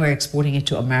 But when we're exporting it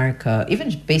to America,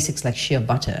 even basics like shea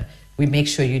butter, we make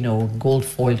sure, gold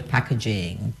foiled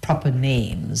packaging, proper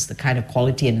names, the kind of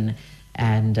quality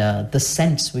and the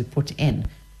scents we put in.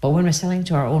 But when we're selling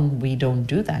to our own, we don't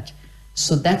do that.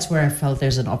 So that's where I felt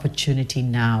there's an opportunity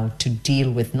now to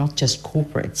deal with not just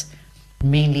corporates,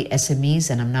 mainly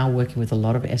SMEs. And I'm now working with a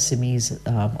lot of SMEs,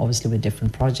 obviously with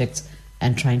different projects,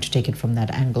 and trying to take it from that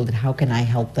angle, that how can I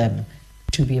help them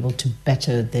to be able to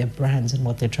better their brands and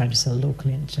what they're trying to sell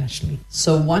locally and internationally.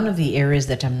 So one of the areas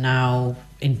that I'm now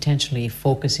intentionally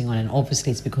focusing on, and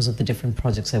obviously it's because of the different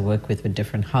projects I work with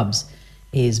different hubs,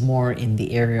 is more in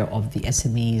the area of the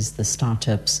SMEs, the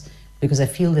startups, because I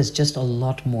feel there's just a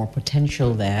lot more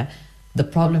potential there. The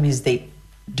problem is they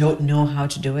don't know how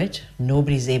to do it.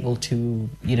 Nobody's able to,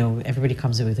 everybody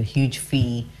comes in with a huge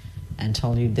fee and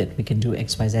tell you that we can do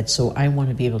X, Y, Z. So I want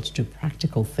to be able to do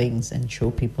practical things and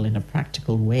show people in a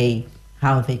practical way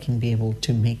how they can be able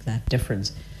to make that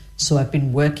difference. So I've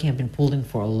been pulled in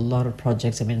for a lot of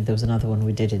projects. There was another one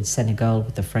we did in Senegal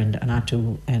with a friend,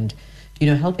 Anatu, and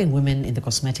helping women in the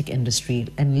cosmetic industry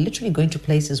and literally going to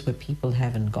places where people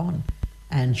haven't gone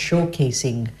and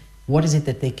showcasing what is it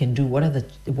that they can do, what are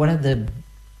the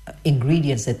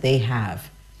ingredients that they have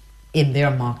in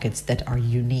their markets that are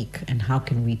unique, and how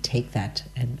can we take that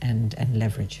and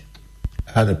leverage.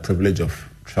 I had the privilege of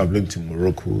traveling to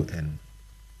Morocco and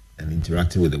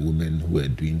interacting with the women who were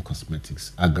doing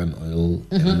cosmetics, argan oil,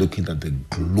 and looking at the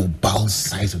global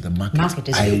size of the market.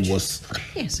 Is I huge. was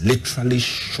Yes. literally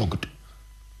shocked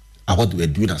at what they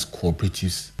were doing as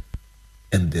cooperatives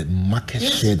and the market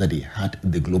share that they had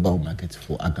in the global market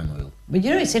for argan oil. But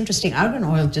it's interesting. Argan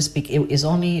oil is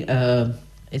only,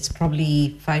 it's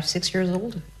probably 5-6 years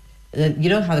old. You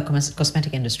know how the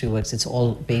cosmetic industry works. It's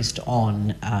all based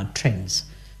on trends.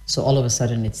 So all of a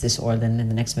sudden it's this oil, then in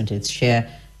the next minute it's share.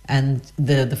 And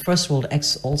the first world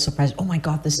X all surprised, oh my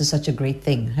God, this is such a great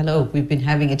thing. Hello, we've been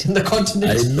having it in the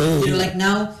continent. I know. Like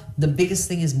now the biggest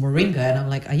thing is moringa. And I'm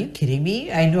like, are you kidding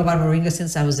me? I knew about moringa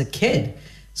since I was a kid.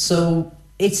 So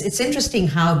it's interesting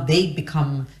how they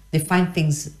find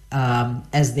things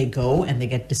as they go and they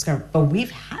get discovered. But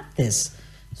we've had this.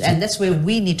 And that's where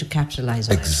we need to capitalize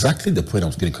on exactly the point I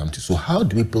was going to come to. So how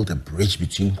do we build a bridge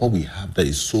between what we have that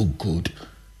is so good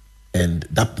and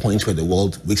that point where the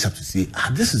world wakes up to say,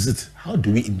 this is it? How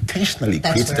do we intentionally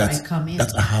create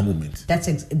that aha moment?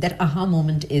 That aha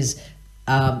moment is,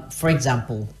 for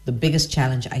example, the biggest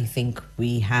challenge I think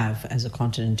we have as a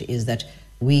continent is that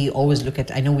we always look at,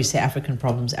 I know we say African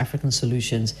problems, African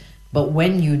solutions, but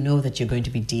when you know that you're going to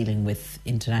be dealing with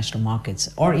international markets,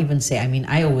 or even say,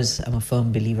 I always am a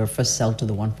firm believer, first sell to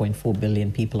the 1.4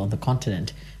 billion people on the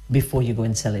continent before you go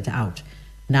and sell it out.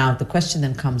 Now, the question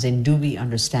then comes in, do we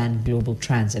understand global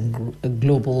trends and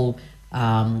global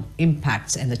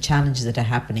impacts and the challenges that are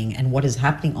happening and what is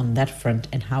happening on that front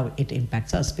and how it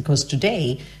impacts us? Because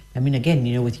today,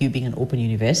 again, with you being an open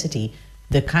university,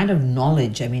 the kind of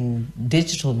knowledge,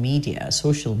 digital media,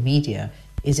 social media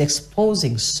is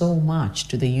exposing so much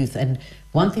to the youth. And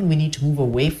one thing we need to move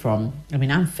away from,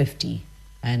 I'm 50.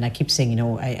 And I keep saying,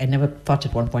 I never thought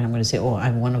at one point I'm going to say,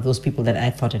 I'm one of those people that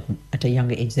I thought at a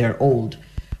younger age they're old.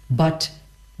 But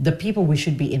the people we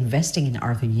should be investing in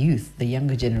are the youth, the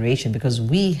younger generation, because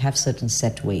we have certain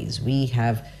set ways. We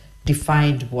have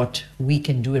defined what we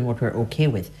can do and what we're okay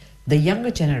with. The younger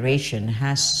generation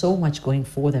has so much going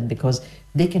for them because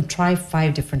they can try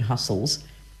 5 different hustles.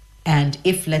 And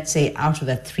if, let's say, out of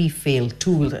that 3 fail,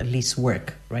 2 will at least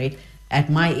work, right? At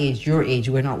my age, your age,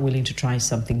 we're not willing to try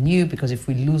something new because if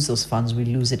we lose those funds, we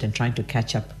lose it, and trying to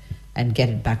catch up and get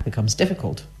it back becomes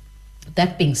difficult.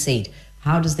 That being said,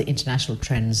 how does the international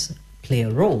trends play a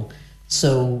role?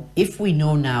 So if we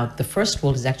know now the first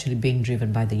world is actually being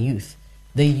driven by the youth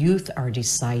are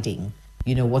deciding,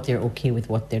 what they're okay with,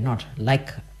 what they're not.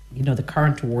 Like, the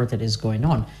current war that is going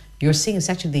on. You're seeing it's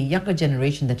actually the younger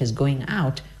generation that is going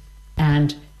out.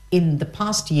 And in the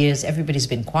past years, everybody's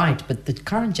been quiet, but the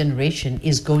current generation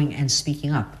is going and speaking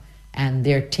up. And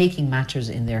they're taking matters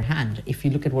in their hand. If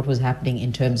you look at what was happening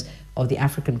in terms of the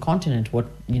African continent, what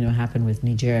happened with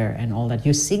Niger and all that,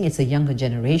 you're seeing it's a younger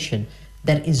generation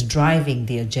that is driving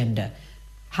the agenda.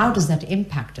 How does that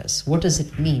impact us? What does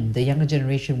it mean? The younger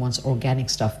generation wants organic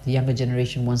stuff. The younger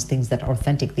generation wants things that are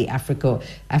authentic. The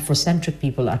Afrocentric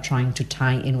people are trying to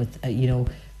tie in with,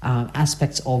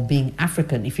 aspects of being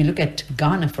African. If you look at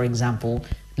Ghana, for example,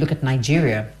 look at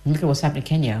Nigeria, look at what's happening in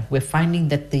Kenya, we're finding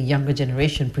that the younger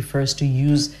generation prefers to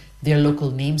use their local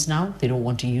names now. They don't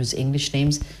want to use English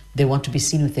names. They want to be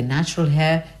seen with their natural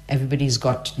hair. Everybody's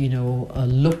got, a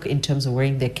look in terms of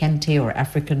wearing their kente or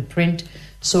African print.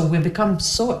 So we've become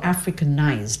so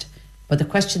Africanized. But the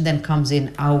question then comes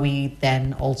in, are we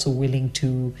then also willing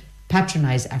to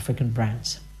patronize African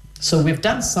brands? So we've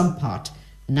done some part.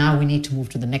 Now we need to move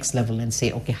to the next level and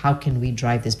say, okay, how can we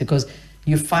drive this? Because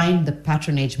you find the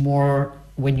patronage more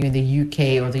when you're in the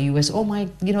UK or the US.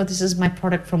 This is my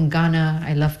product from Ghana.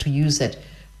 I love to use it.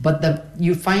 But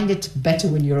you find it better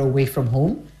when you're away from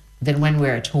home than when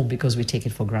we're at home because we take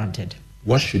it for granted.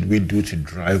 What should we do to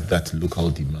drive that local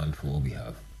demand for what we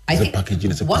have? Is it packaging?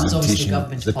 Is it presentation?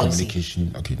 Is it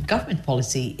communication? Okay. Government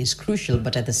policy is crucial,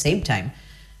 but at the same time,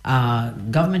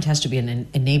 government has to be an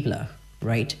enabler,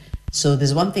 right? So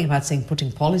there's one thing about saying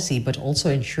putting policy, but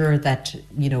also ensure that,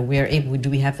 we're able,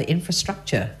 do we have the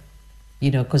infrastructure?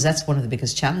 Because that's one of the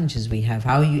biggest challenges we have.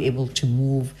 How are you able to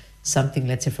move something,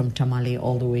 let's say from Tamale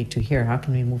all the way to here? How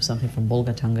can we move something from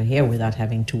Bolgatanga here without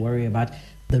having to worry about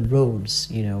the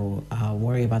roads,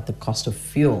 worry about the cost of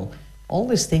fuel? All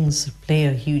these things play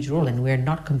a huge role, and we're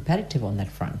not competitive on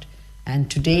that front. And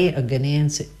today, a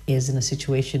Ghanaian is in a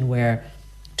situation where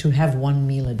to have one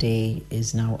meal a day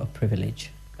is now a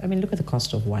privilege. Look at the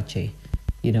cost of wache.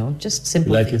 just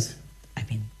simple like things. It? I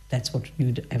mean, that's what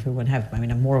everyone have. I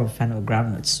mean, I'm more of a fan of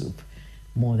groundnut soup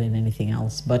more than anything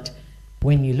else. But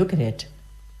when you look at it,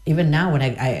 even now when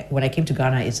I came to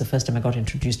Ghana, it's the first time I got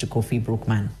introduced to coffee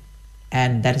brookman.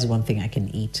 And that is one thing I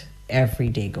can eat every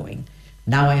day going.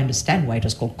 Now I understand why it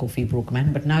was called coffee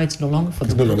brookman, but now it's no longer for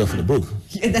the brook. It's no longer for the brook.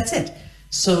 Yeah, that's it.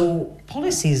 So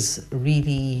policies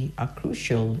really are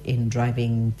crucial in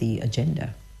driving the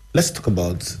agenda. Let's talk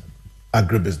about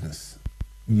agribusiness.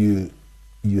 You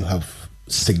have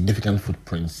significant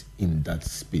footprints in that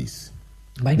space.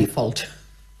 By default.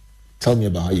 Tell me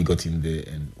about how you got in there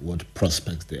and what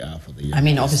prospects there are for the young. I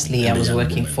mean, obviously, I was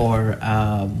working for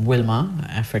Wilma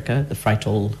Africa, the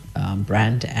Fritol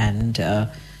brand, and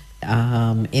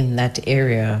in that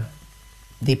area,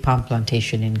 the palm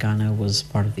plantation in Ghana was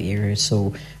part of the area.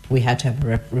 So we had to have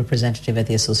a representative at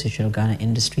the Association of Ghana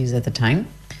Industries at the time,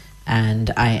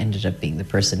 and I ended up being the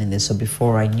person in this. So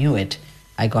before I knew it,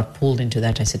 I got pulled into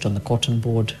that. I sit on the cotton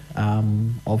board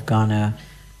of Ghana,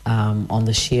 on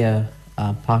the shea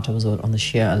part. I was on the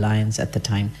Shea Alliance at the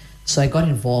time. So I got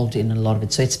involved in a lot of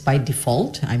it. So it's by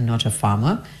default. I'm not a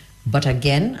farmer. But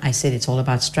again, I said it's all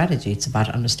about strategy. It's about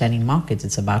understanding markets.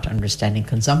 It's about understanding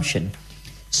consumption.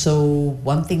 So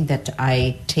one thing that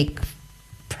I take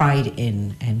pride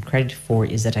in and credit for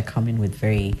is that I come in with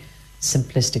very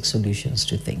simplistic solutions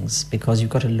to things, because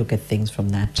you've got to look at things from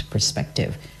that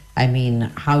perspective. I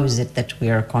mean, how is it that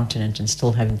we are a continent and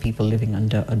still having people living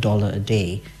under $1 a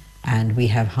day? And we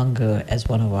have hunger as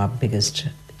one of our biggest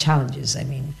challenges. I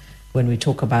mean, when we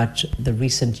talk about the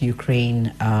recent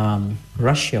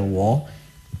Ukraine-Russia war,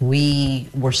 we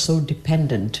were so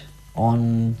dependent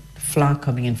on flour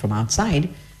coming in from outside,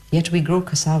 yet we grow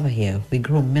cassava here, we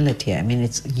grow millet here. I mean,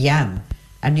 it's yam,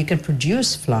 and you can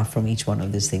produce flour from each one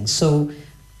of these things. So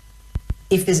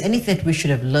if there's anything that we should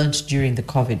have learned during the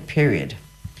COVID period,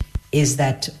 is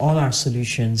that all our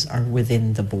solutions are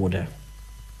within the border.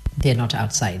 They're not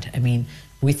outside. I mean,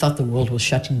 we thought the world was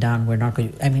shutting down. We're not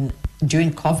going to, I mean,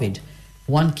 during COVID,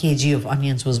 1 kg of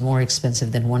onions was more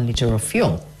expensive than 1 liter of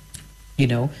fuel,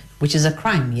 which is a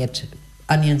crime. Yet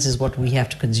onions is what we have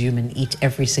to consume and eat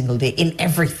every single day in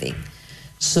everything.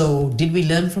 So did we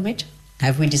learn from it?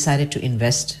 Have we decided to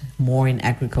invest more in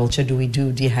agriculture? Do we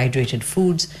do dehydrated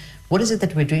foods? What is it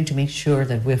that we're doing to make sure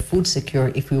that we're food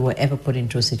secure if we were ever put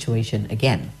into a situation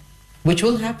again? Which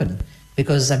will happen,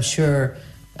 because I'm sure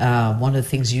one of the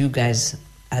things you guys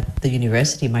at the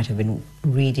university might have been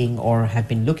reading or have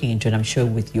been looking into, and I'm sure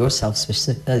with yourself,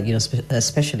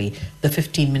 especially the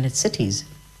 15-minute cities.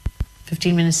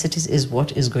 15-minute cities is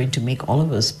what is going to make all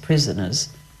of us prisoners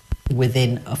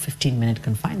within a 15-minute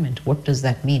confinement. What does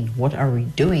that mean? What are we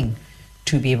doing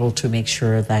to be able to make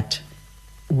sure that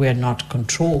we're not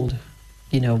controlled,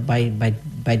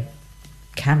 by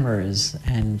cameras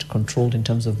and controlled in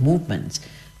terms of movements?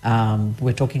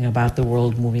 We're talking about the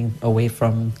world moving away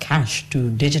from cash to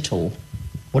digital.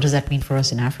 What does that mean for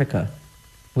us in Africa?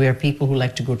 We are people who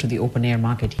like to go to the open air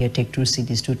market. Here, take 2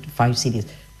 CDs, 5 CDs.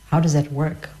 How does that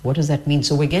work? What does that mean?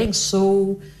 So we're getting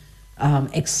so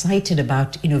excited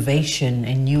about innovation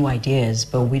and new ideas,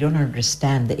 but we don't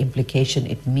understand the implication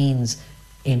it means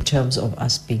in terms of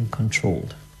us being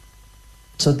controlled.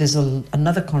 So there's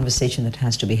another conversation that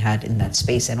has to be had in that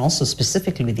space, and also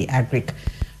specifically with the agric.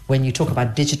 When you talk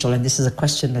about digital, and this is a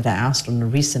question that I asked on a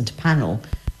recent panel,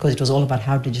 because it was all about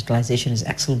how digitalization is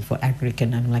excellent for agric,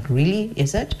 and I'm like, really,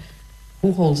 is it?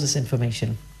 Who holds this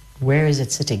information? Where is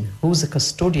it sitting? Who's the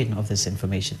custodian of this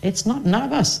information? It's not, none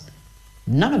of us.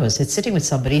 None of us. It's sitting with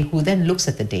somebody who then looks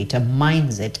at the data,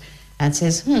 mines it, and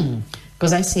says,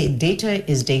 because I say data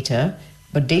is data,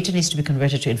 but data needs to be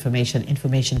converted to information,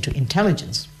 information to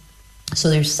intelligence. So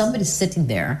there's somebody sitting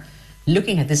there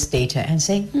looking at this data and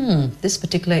saying, this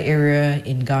particular area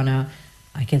in Ghana,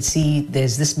 I can see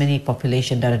there's this many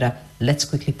population, let's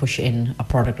quickly push in a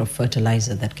product of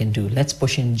fertilizer that can do. Let's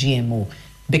push in GMO,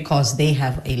 because they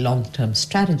have a long-term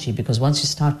strategy. Because once you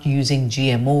start using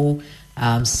GMO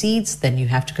seeds, then you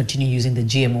have to continue using the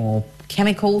GMO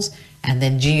chemicals. And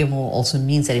then GMO also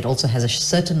means that it also has a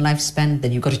certain lifespan.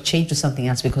 Then you've got to change to something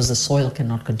else because the soil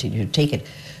cannot continue to take it.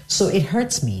 So it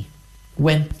hurts me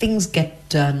when things get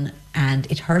done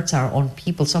and it hurts our own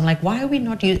people. So I'm like, why are we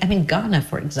not using, Ghana,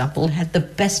 for example, had the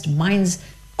best minds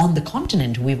on the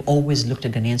continent. We've always looked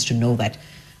at Ghanaians to know that,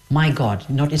 my God,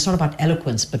 it's not about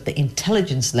eloquence, but the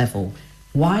intelligence level.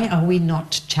 Why are we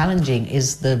not challenging?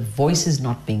 Is the voices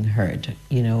not being heard?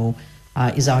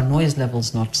 Is our noise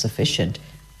levels not sufficient?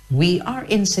 We are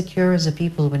insecure as a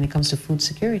people when it comes to food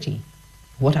security.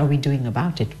 What are we doing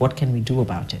about it? What can we do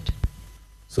about it?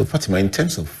 So Fatima, in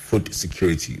terms of food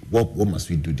security, what must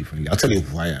we do differently? I'll tell you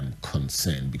why I'm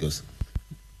concerned, because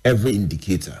every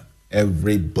indicator,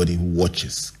 everybody who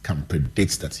watches can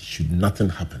predict that should nothing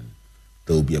happen,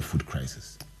 there will be a food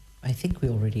crisis. I think we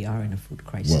already are in a food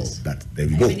crisis. Well, there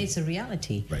we go. I mean, it's a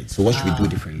reality. Right. So what should we do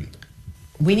differently?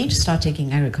 We need to start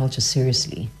taking agriculture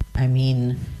seriously. I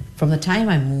mean, from the time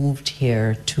I moved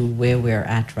here to where we're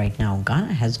at right now,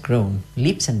 Ghana has grown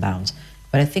leaps and bounds.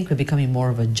 But I think we're becoming more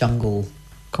of a jungle,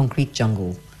 concrete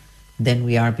jungle, than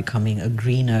we are becoming a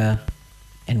greener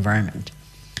environment.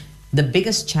 The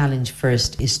biggest challenge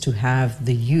first is to have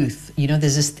the youth. You know,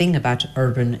 there's this thing about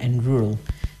urban and rural.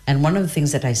 And one of the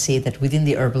things that I say that within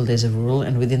the urban there's a rural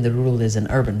and within the rural there's an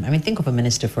urban. I mean, think of a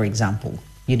minister, for example.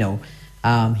 You know,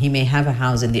 he may have a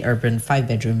house in the urban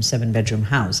 5-bedroom, 7-bedroom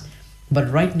house.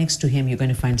 But right next to him, you're going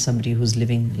to find somebody who's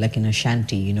living like in a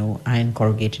shanty, you know, iron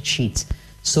corrugated sheets.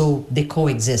 So they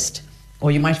coexist. Or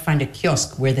you might find a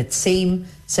kiosk where that same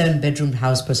 7-bedroom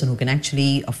house person who can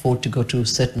actually afford to go to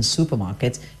certain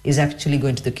supermarkets is actually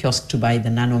going to the kiosk to buy the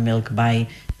nano milk, buy,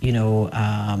 you know,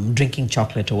 drinking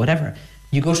chocolate or whatever.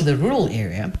 You go to the rural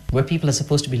area where people are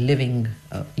supposed to be living,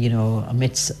 you know,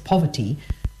 amidst poverty.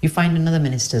 You find another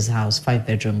minister's house,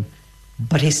 5-bedroom,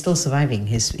 but he's still surviving.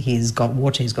 He's got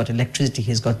water, he's got electricity,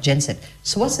 he's got genset.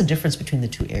 So what's the difference between the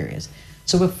two areas?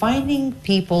 So we're finding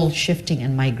people shifting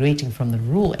and migrating from the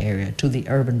rural area to the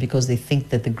urban because they think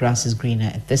that the grass is greener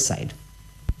at this side.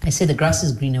 I say the grass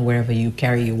is greener wherever you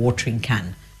carry your watering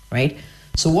can, right?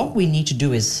 So what we need to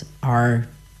do are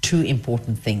two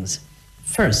important things.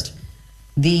 First,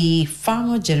 the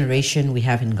farmer generation we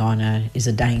have in Ghana is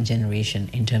a dying generation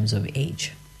in terms of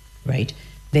age, right?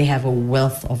 They have a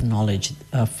wealth of knowledge.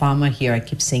 A farmer here, I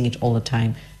keep saying it all the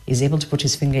time, is able to put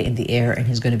his finger in the air and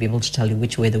he's going to be able to tell you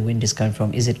which way the wind is coming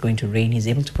from. Is it going to rain? He's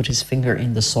able to put his finger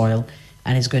in the soil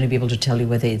and he's going to be able to tell you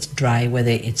whether it's dry,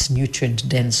 whether it's nutrient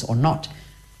dense or not.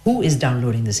 Who is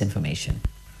downloading this information?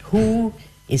 Who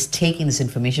is taking this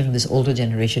information from this older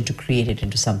generation to create it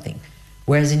into something?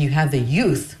 Whereas then you have the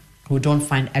youth who don't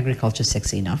find agriculture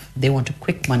sexy enough. They want a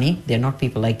quick money. They're not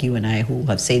people like you and I who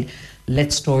have said,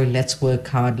 let's toil, let's work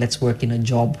hard, let's work in a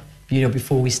job, you know,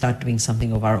 before we start doing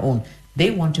something of our own. They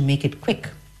want to make it quick.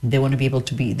 They want to be able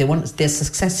to their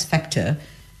success factor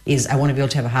is, I want to be able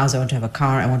to have a house, I want to have a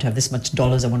car, I want to have this much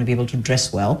dollars, I want to be able to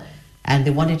dress well. And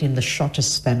they want it in the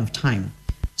shortest span of time.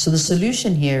 So the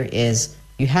solution here is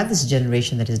you have this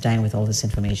generation that is dying with all this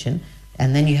information.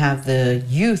 And then you have the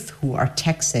youth who are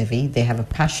tech savvy. They have a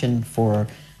passion for,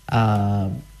 you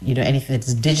know, anything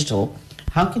that's digital.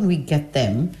 How can we get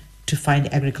them to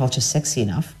find agriculture sexy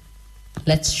enough?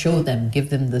 Let's show them, give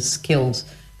them the skills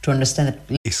to understand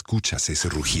that. ¿Escuchas ese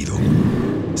rugido?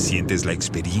 ¿Sientes la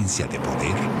experiencia de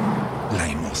poder? ¿La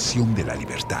emoción de la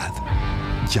libertad?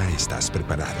 Ya estás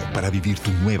preparado para vivir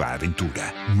tu nueva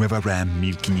aventura. Nueva Ram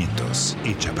 1500,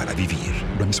 hecha para vivir.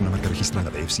 Ram es una marca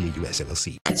registrada de FCA US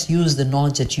LLC. Let's use the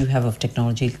knowledge that you have of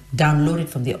technology, download it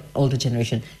from the older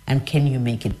generation, and can you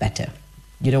make it better?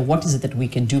 You know, what is it that we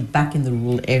can do back in the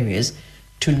rural areas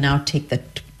to now take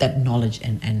that knowledge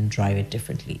and drive it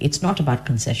differently? It's not about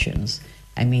concessions.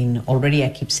 I mean, already I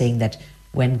keep saying that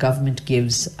when government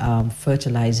gives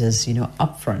fertilizers, you know,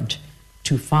 upfront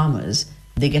to farmers,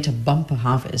 they get a bumper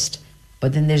harvest,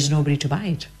 but then there's nobody to buy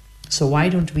it. So why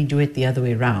don't we do it the other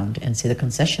way around and say the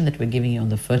concession that we're giving you on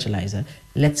the fertilizer,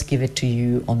 let's give it to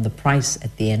you on the price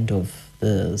at the end of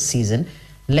the season.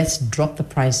 Let's drop the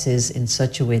prices in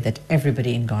such a way that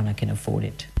everybody in Ghana can afford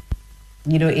it.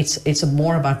 You know, it's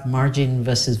more about margin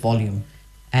versus volume,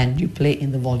 and you play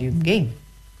in the volume game.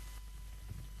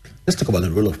 Let's talk about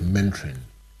the role of mentoring.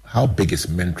 How big is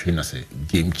mentoring as a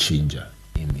game changer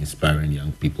in inspiring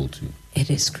young people to? It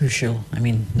is crucial. I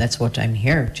mean, that's what I'm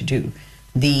here to do.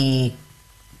 The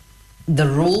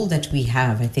role that we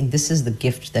have, I think this is the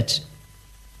gift that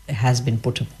has been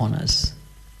put upon us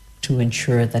to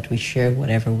ensure that we share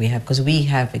whatever we have, because we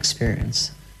have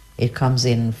experience. It comes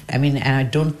in, I mean, and I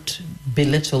don't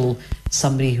belittle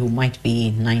somebody who might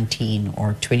be 19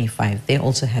 or 25. They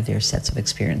also have their sets of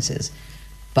experiences.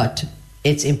 But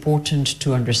it's important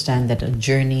to understand that a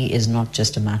journey is not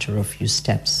just a matter of a few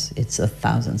steps, it's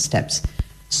 1,000 steps.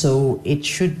 So it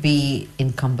should be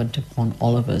incumbent upon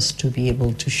all of us to be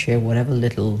able to share whatever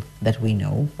little that we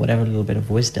know, whatever little bit of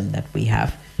wisdom that we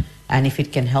have. And if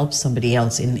it can help somebody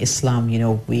else, in Islam, you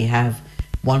know, we have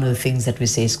one of the things that we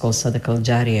say is called Sadaqah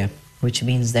al-Jariyah, which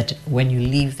means that when you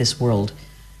leave this world,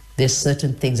 there's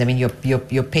certain things, I mean,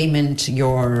 your payment,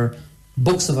 your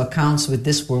books of accounts with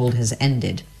this world has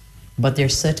ended, but there are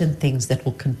certain things that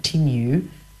will continue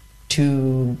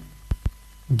to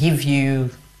give you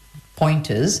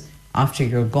pointers after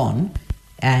you're gone,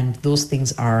 and those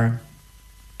things are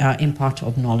in part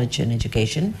of knowledge and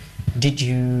education. Did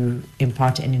you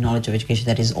impart any knowledge of education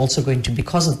that is also going to,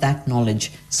 because of that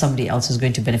knowledge, somebody else is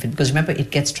going to benefit? Because remember,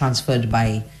 it gets transferred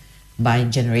by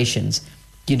generations.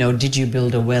 Did you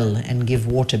build a well and give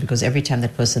water? Because every time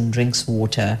that person drinks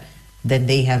water, then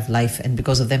they have life, and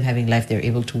because of them having life, they're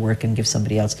able to work and give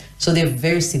somebody else. So there are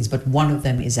various things, but one of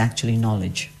them is actually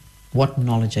knowledge. What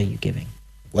knowledge are you giving?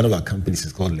 One of our companies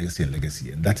is called Legacy and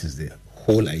Legacy, and that is the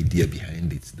whole idea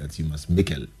behind it, that you must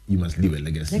leave a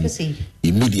legacy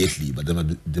immediately, but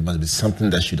there must be something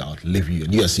that should outlive you,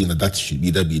 and you are saying that should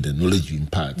either be the knowledge you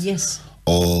impart, yes,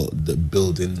 or the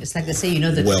building. It's like they say,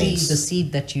 the tree, the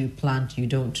seed that you plant, you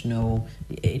don't know,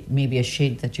 it may be a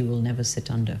shade that you will never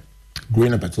sit under.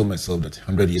 Growing up, I told myself that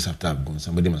 100 years after I've gone,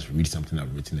 somebody must read something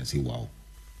I've written and say, wow.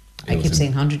 I keep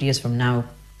saying 100 years from now,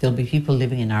 there'll be people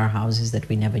living in our houses that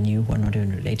we never knew, who are not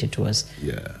even related to us.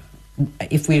 Yeah.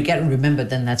 If we get remembered,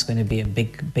 then that's going to be a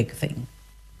big, big thing.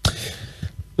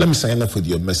 Let me sign up with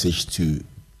your message to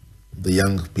the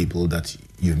young people that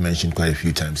you've mentioned quite a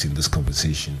few times in this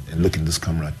conversation, and look in this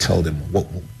camera, tell them, what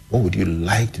would you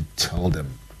like to tell them?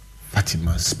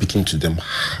 Fatima, speaking to them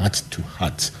heart to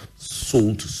heart,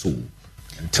 soul to soul,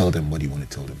 and tell them what you want to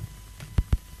tell them.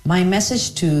 My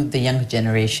message to the younger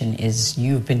generation is,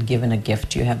 you've been given a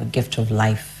gift. You have a gift of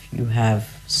life. You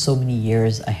have so many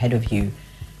years ahead of you.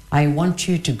 I want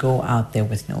you to go out there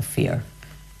with no fear.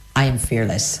 I am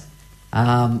fearless.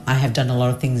 I have done a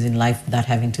lot of things in life without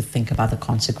having to think about the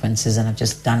consequences, and I've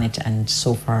just done it, and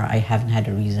so far I haven't had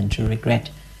a reason to regret.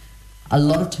 A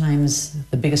lot of times,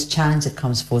 the biggest challenge that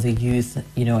comes for the youth,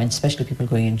 and especially people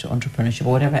going into entrepreneurship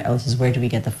or whatever else, is where do we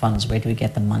get the funds, where do we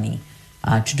get the money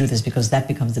to do this, because that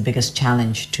becomes the biggest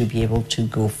challenge to be able to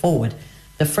go forward.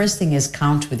 The first thing is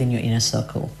count within your inner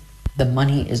circle. The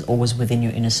money is always within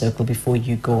your inner circle before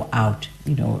you go out,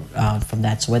 from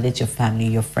that. So whether it's your family,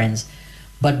 your friends,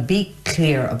 but be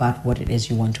clear about what it is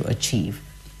you want to achieve.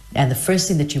 And the first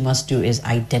thing that you must do is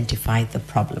identify the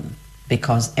problem,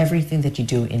 because everything that you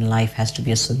do in life has to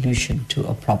be a solution to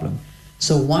a problem.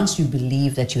 So once you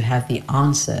believe that you have the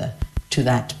answer to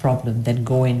that problem, then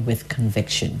go in with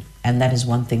conviction. And that is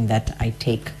one thing that I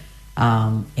take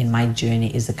in my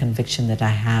journey, is the conviction that I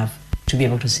have to be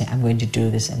able to say, I'm going to do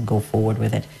this and go forward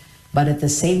with it. But at the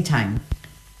same time,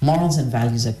 morals and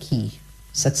values are key.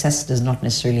 Success does not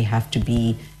necessarily have to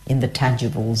be in the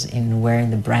tangibles, in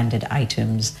wearing the branded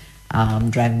items,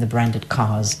 driving the branded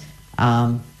cars,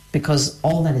 because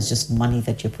all that is just money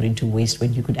that you're putting to waste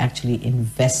when you could actually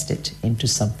invest it into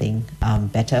something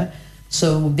better.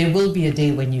 So there will be a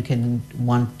day when you can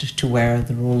want to wear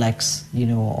the Rolex,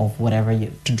 of whatever,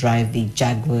 to drive the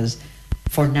Jaguars.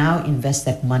 For now, invest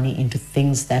that money into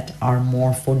things that are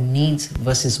more for needs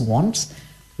versus wants.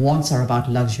 Wants are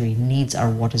about luxury. Needs are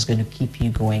what is going to keep you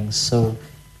going. So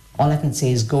all I can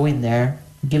say is go in there,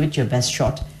 give it your best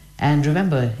shot. And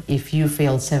remember, if you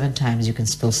fail 7 times, you can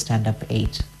still stand up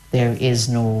 8. There is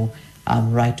no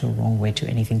right or wrong way to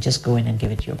anything. Just go in and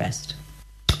give it your best.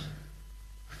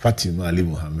 Fatima Ali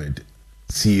Mohammed,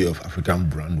 CEO of African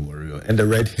Brand Warrior, and the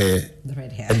red hair,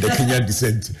 and the Kenyan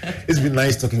descent. It's been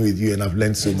nice talking with you, and I've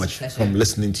learned so much from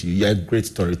listening to you. You're a great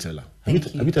storyteller. Have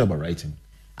you thought about writing?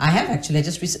 I have actually. I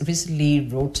just recently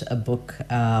wrote a book.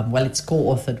 It's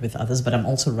co-authored with others, but I'm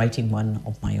also writing one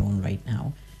of my own right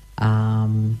now.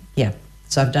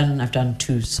 So I've done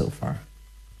 2 so far.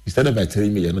 You started by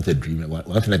telling me you're not a dreamer.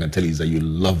 One thing I can tell you is that you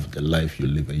love the life you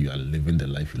live, and you are living the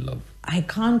life you love.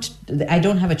 I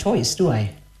don't have a choice, do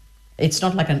I? It's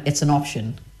not like it's an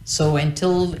option. So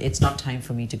until it's not time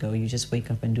for me to go, you just wake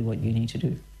up and do what you need to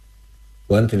do.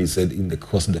 One thing you said in the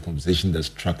course of the conversation that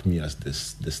struck me as the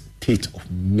state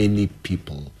of many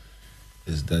people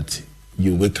is that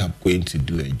you wake up going to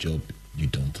do a job you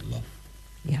don't love.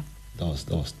 Yeah. That was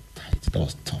tight. That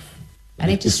was tough. And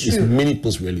it is true. It's many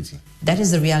people's reality. That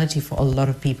is the reality for a lot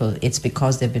of people. It's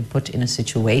because they've been put in a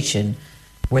situation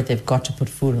where they've got to put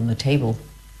food on the table.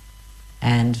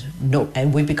 And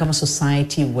we become a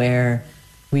society where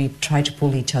we try to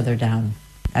pull each other down.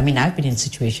 I mean, I've been in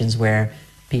situations where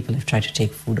people have tried to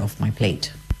take food off my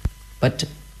plate. But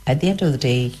at the end of the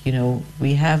day,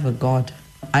 we have a God.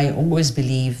 I always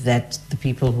believe that the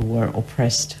people who are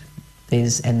oppressed,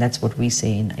 and that's what we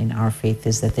say in our faith,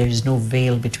 is that there is no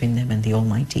veil between them and the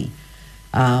Almighty.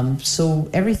 So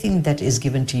everything that is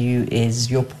given to you is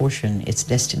your portion. It's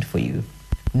destined for you.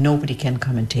 Nobody can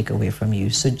come and take away from you.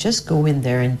 So just go in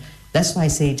there, and that's why I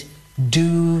said,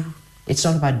 it's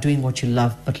not about doing what you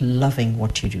love, but loving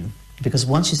what you do. Because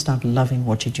once you start loving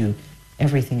what you do,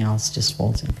 everything else just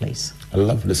falls in place. I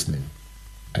love listening.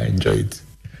 I enjoy it.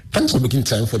 Thanks for making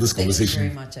time for this conversation.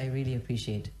 Thank you very much. I really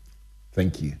appreciate it.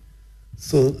 Thank you.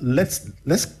 So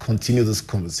let's continue this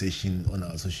conversation on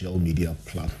our social media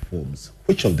platforms.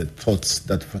 Which of the thoughts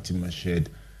that Fatima shared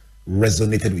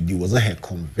resonated with you? Was it her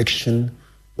conviction?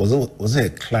 Was it a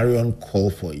clarion call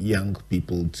for young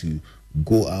people to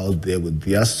go out there with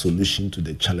their solution to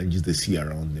the challenges they see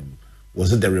around them?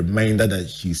 Was it the reminder that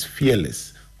she's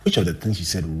fearless? Which of the things she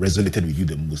said resonated with you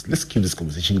the most? Let's keep this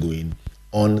conversation going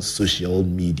on social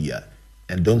media.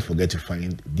 And don't forget to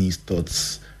find these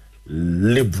thoughts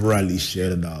liberally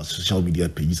shared on our social media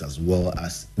pages as well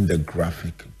as in the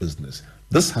graphic business.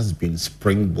 This has been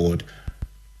SpringBoard,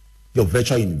 your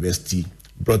virtual university,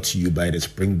 brought to you by the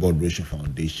SpringBoard Ratio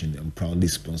Foundation and proudly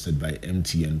sponsored by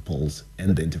MTN Pulse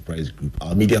and the Enterprise Group.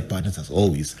 Our media partners, as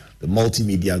always, the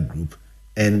Multimedia Group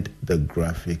and the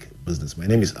graphic business. My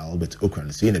name is Albert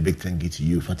Okran. Saying a big thank you to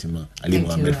you, Fatima Ali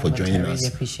Mohammed, for joining us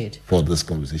for this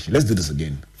conversation. Let's do this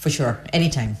again. For sure.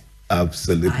 Anytime.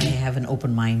 Absolutely. I have an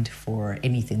open mind for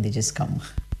anything that just come.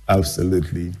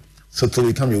 Absolutely. So till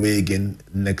we come your way again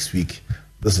next week,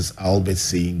 this is Albert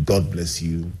saying God bless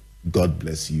you,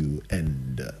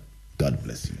 and God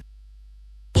bless you.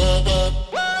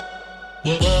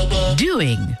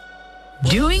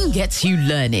 Doing gets you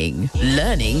learning.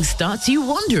 Learning starts you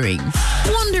wondering.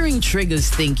 Wondering triggers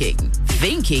thinking.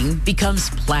 Thinking becomes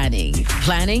planning.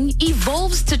 Planning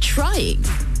evolves to trying.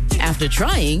 After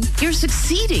trying, you're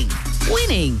succeeding,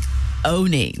 winning,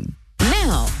 owning.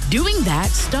 Now, doing that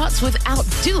starts with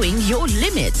outdoing your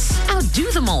limits.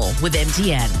 Outdo them all with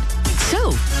MTN.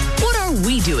 So, what are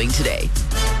we doing today?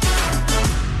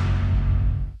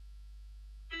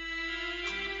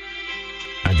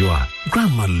 Ajua,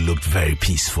 Grandma looked very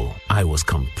peaceful. I was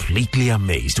completely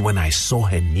amazed when I saw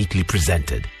her neatly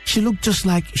presented. She looked just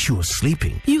like she was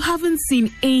sleeping. You haven't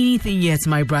seen anything yet,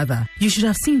 my brother. You should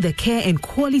have seen the care and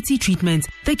quality treatment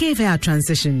they gave her at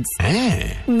transitions.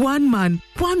 One man,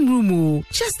 one room,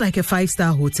 just like a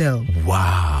 5-star hotel.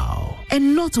 Wow.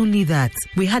 And not only that,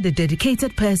 we had a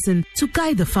dedicated person to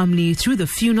guide the family through the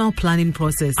funeral planning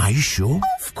process. Are you sure?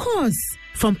 Of course.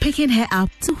 From picking her up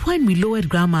to when we lowered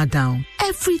Grandma down,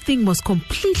 everything was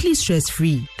completely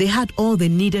stress-free. They had all the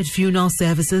needed funeral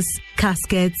services,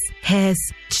 caskets, hearse,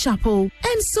 chapel,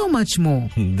 and so much more.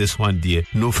 This one, dear,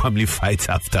 no family fights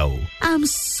after all. I'm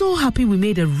so happy we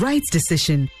made the right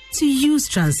decision to use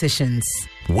Transitions.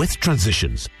 With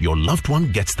Transitions, your loved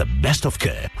one gets the best of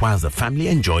care while the family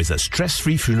enjoys a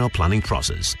stress-free funeral planning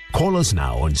process. Call us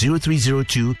now on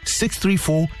 0302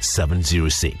 634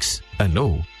 706. And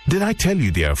oh, did I tell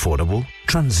you they're affordable?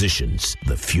 Transitions,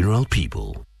 the funeral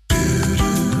people.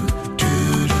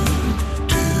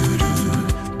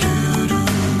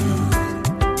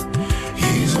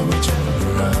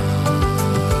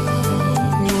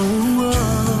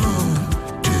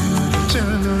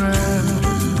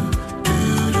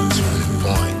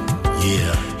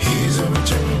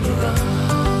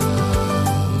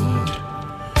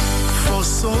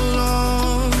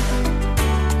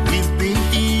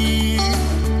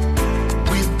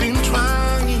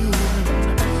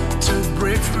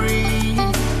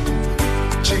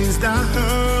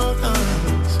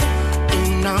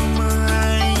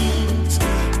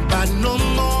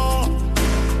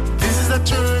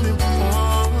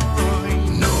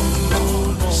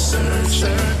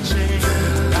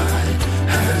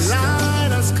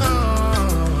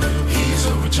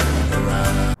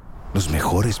 Los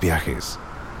mejores viajes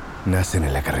nacen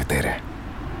en la carretera,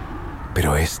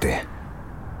 pero este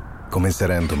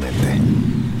comenzará en tu mente.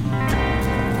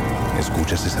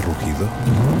 ¿Escuchas ese rugido?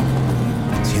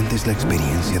 ¿Sientes la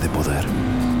experiencia de poder?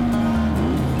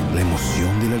 ¿La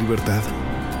emoción de la libertad?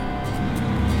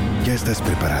 Ya estás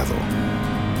preparado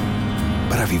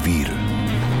para vivir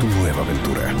tu nueva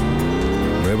aventura.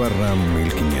 Nueva RAM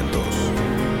 1500.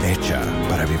 Hecha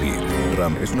para vivir.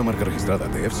 RAM es una marca registrada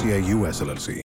de FCI US LLC.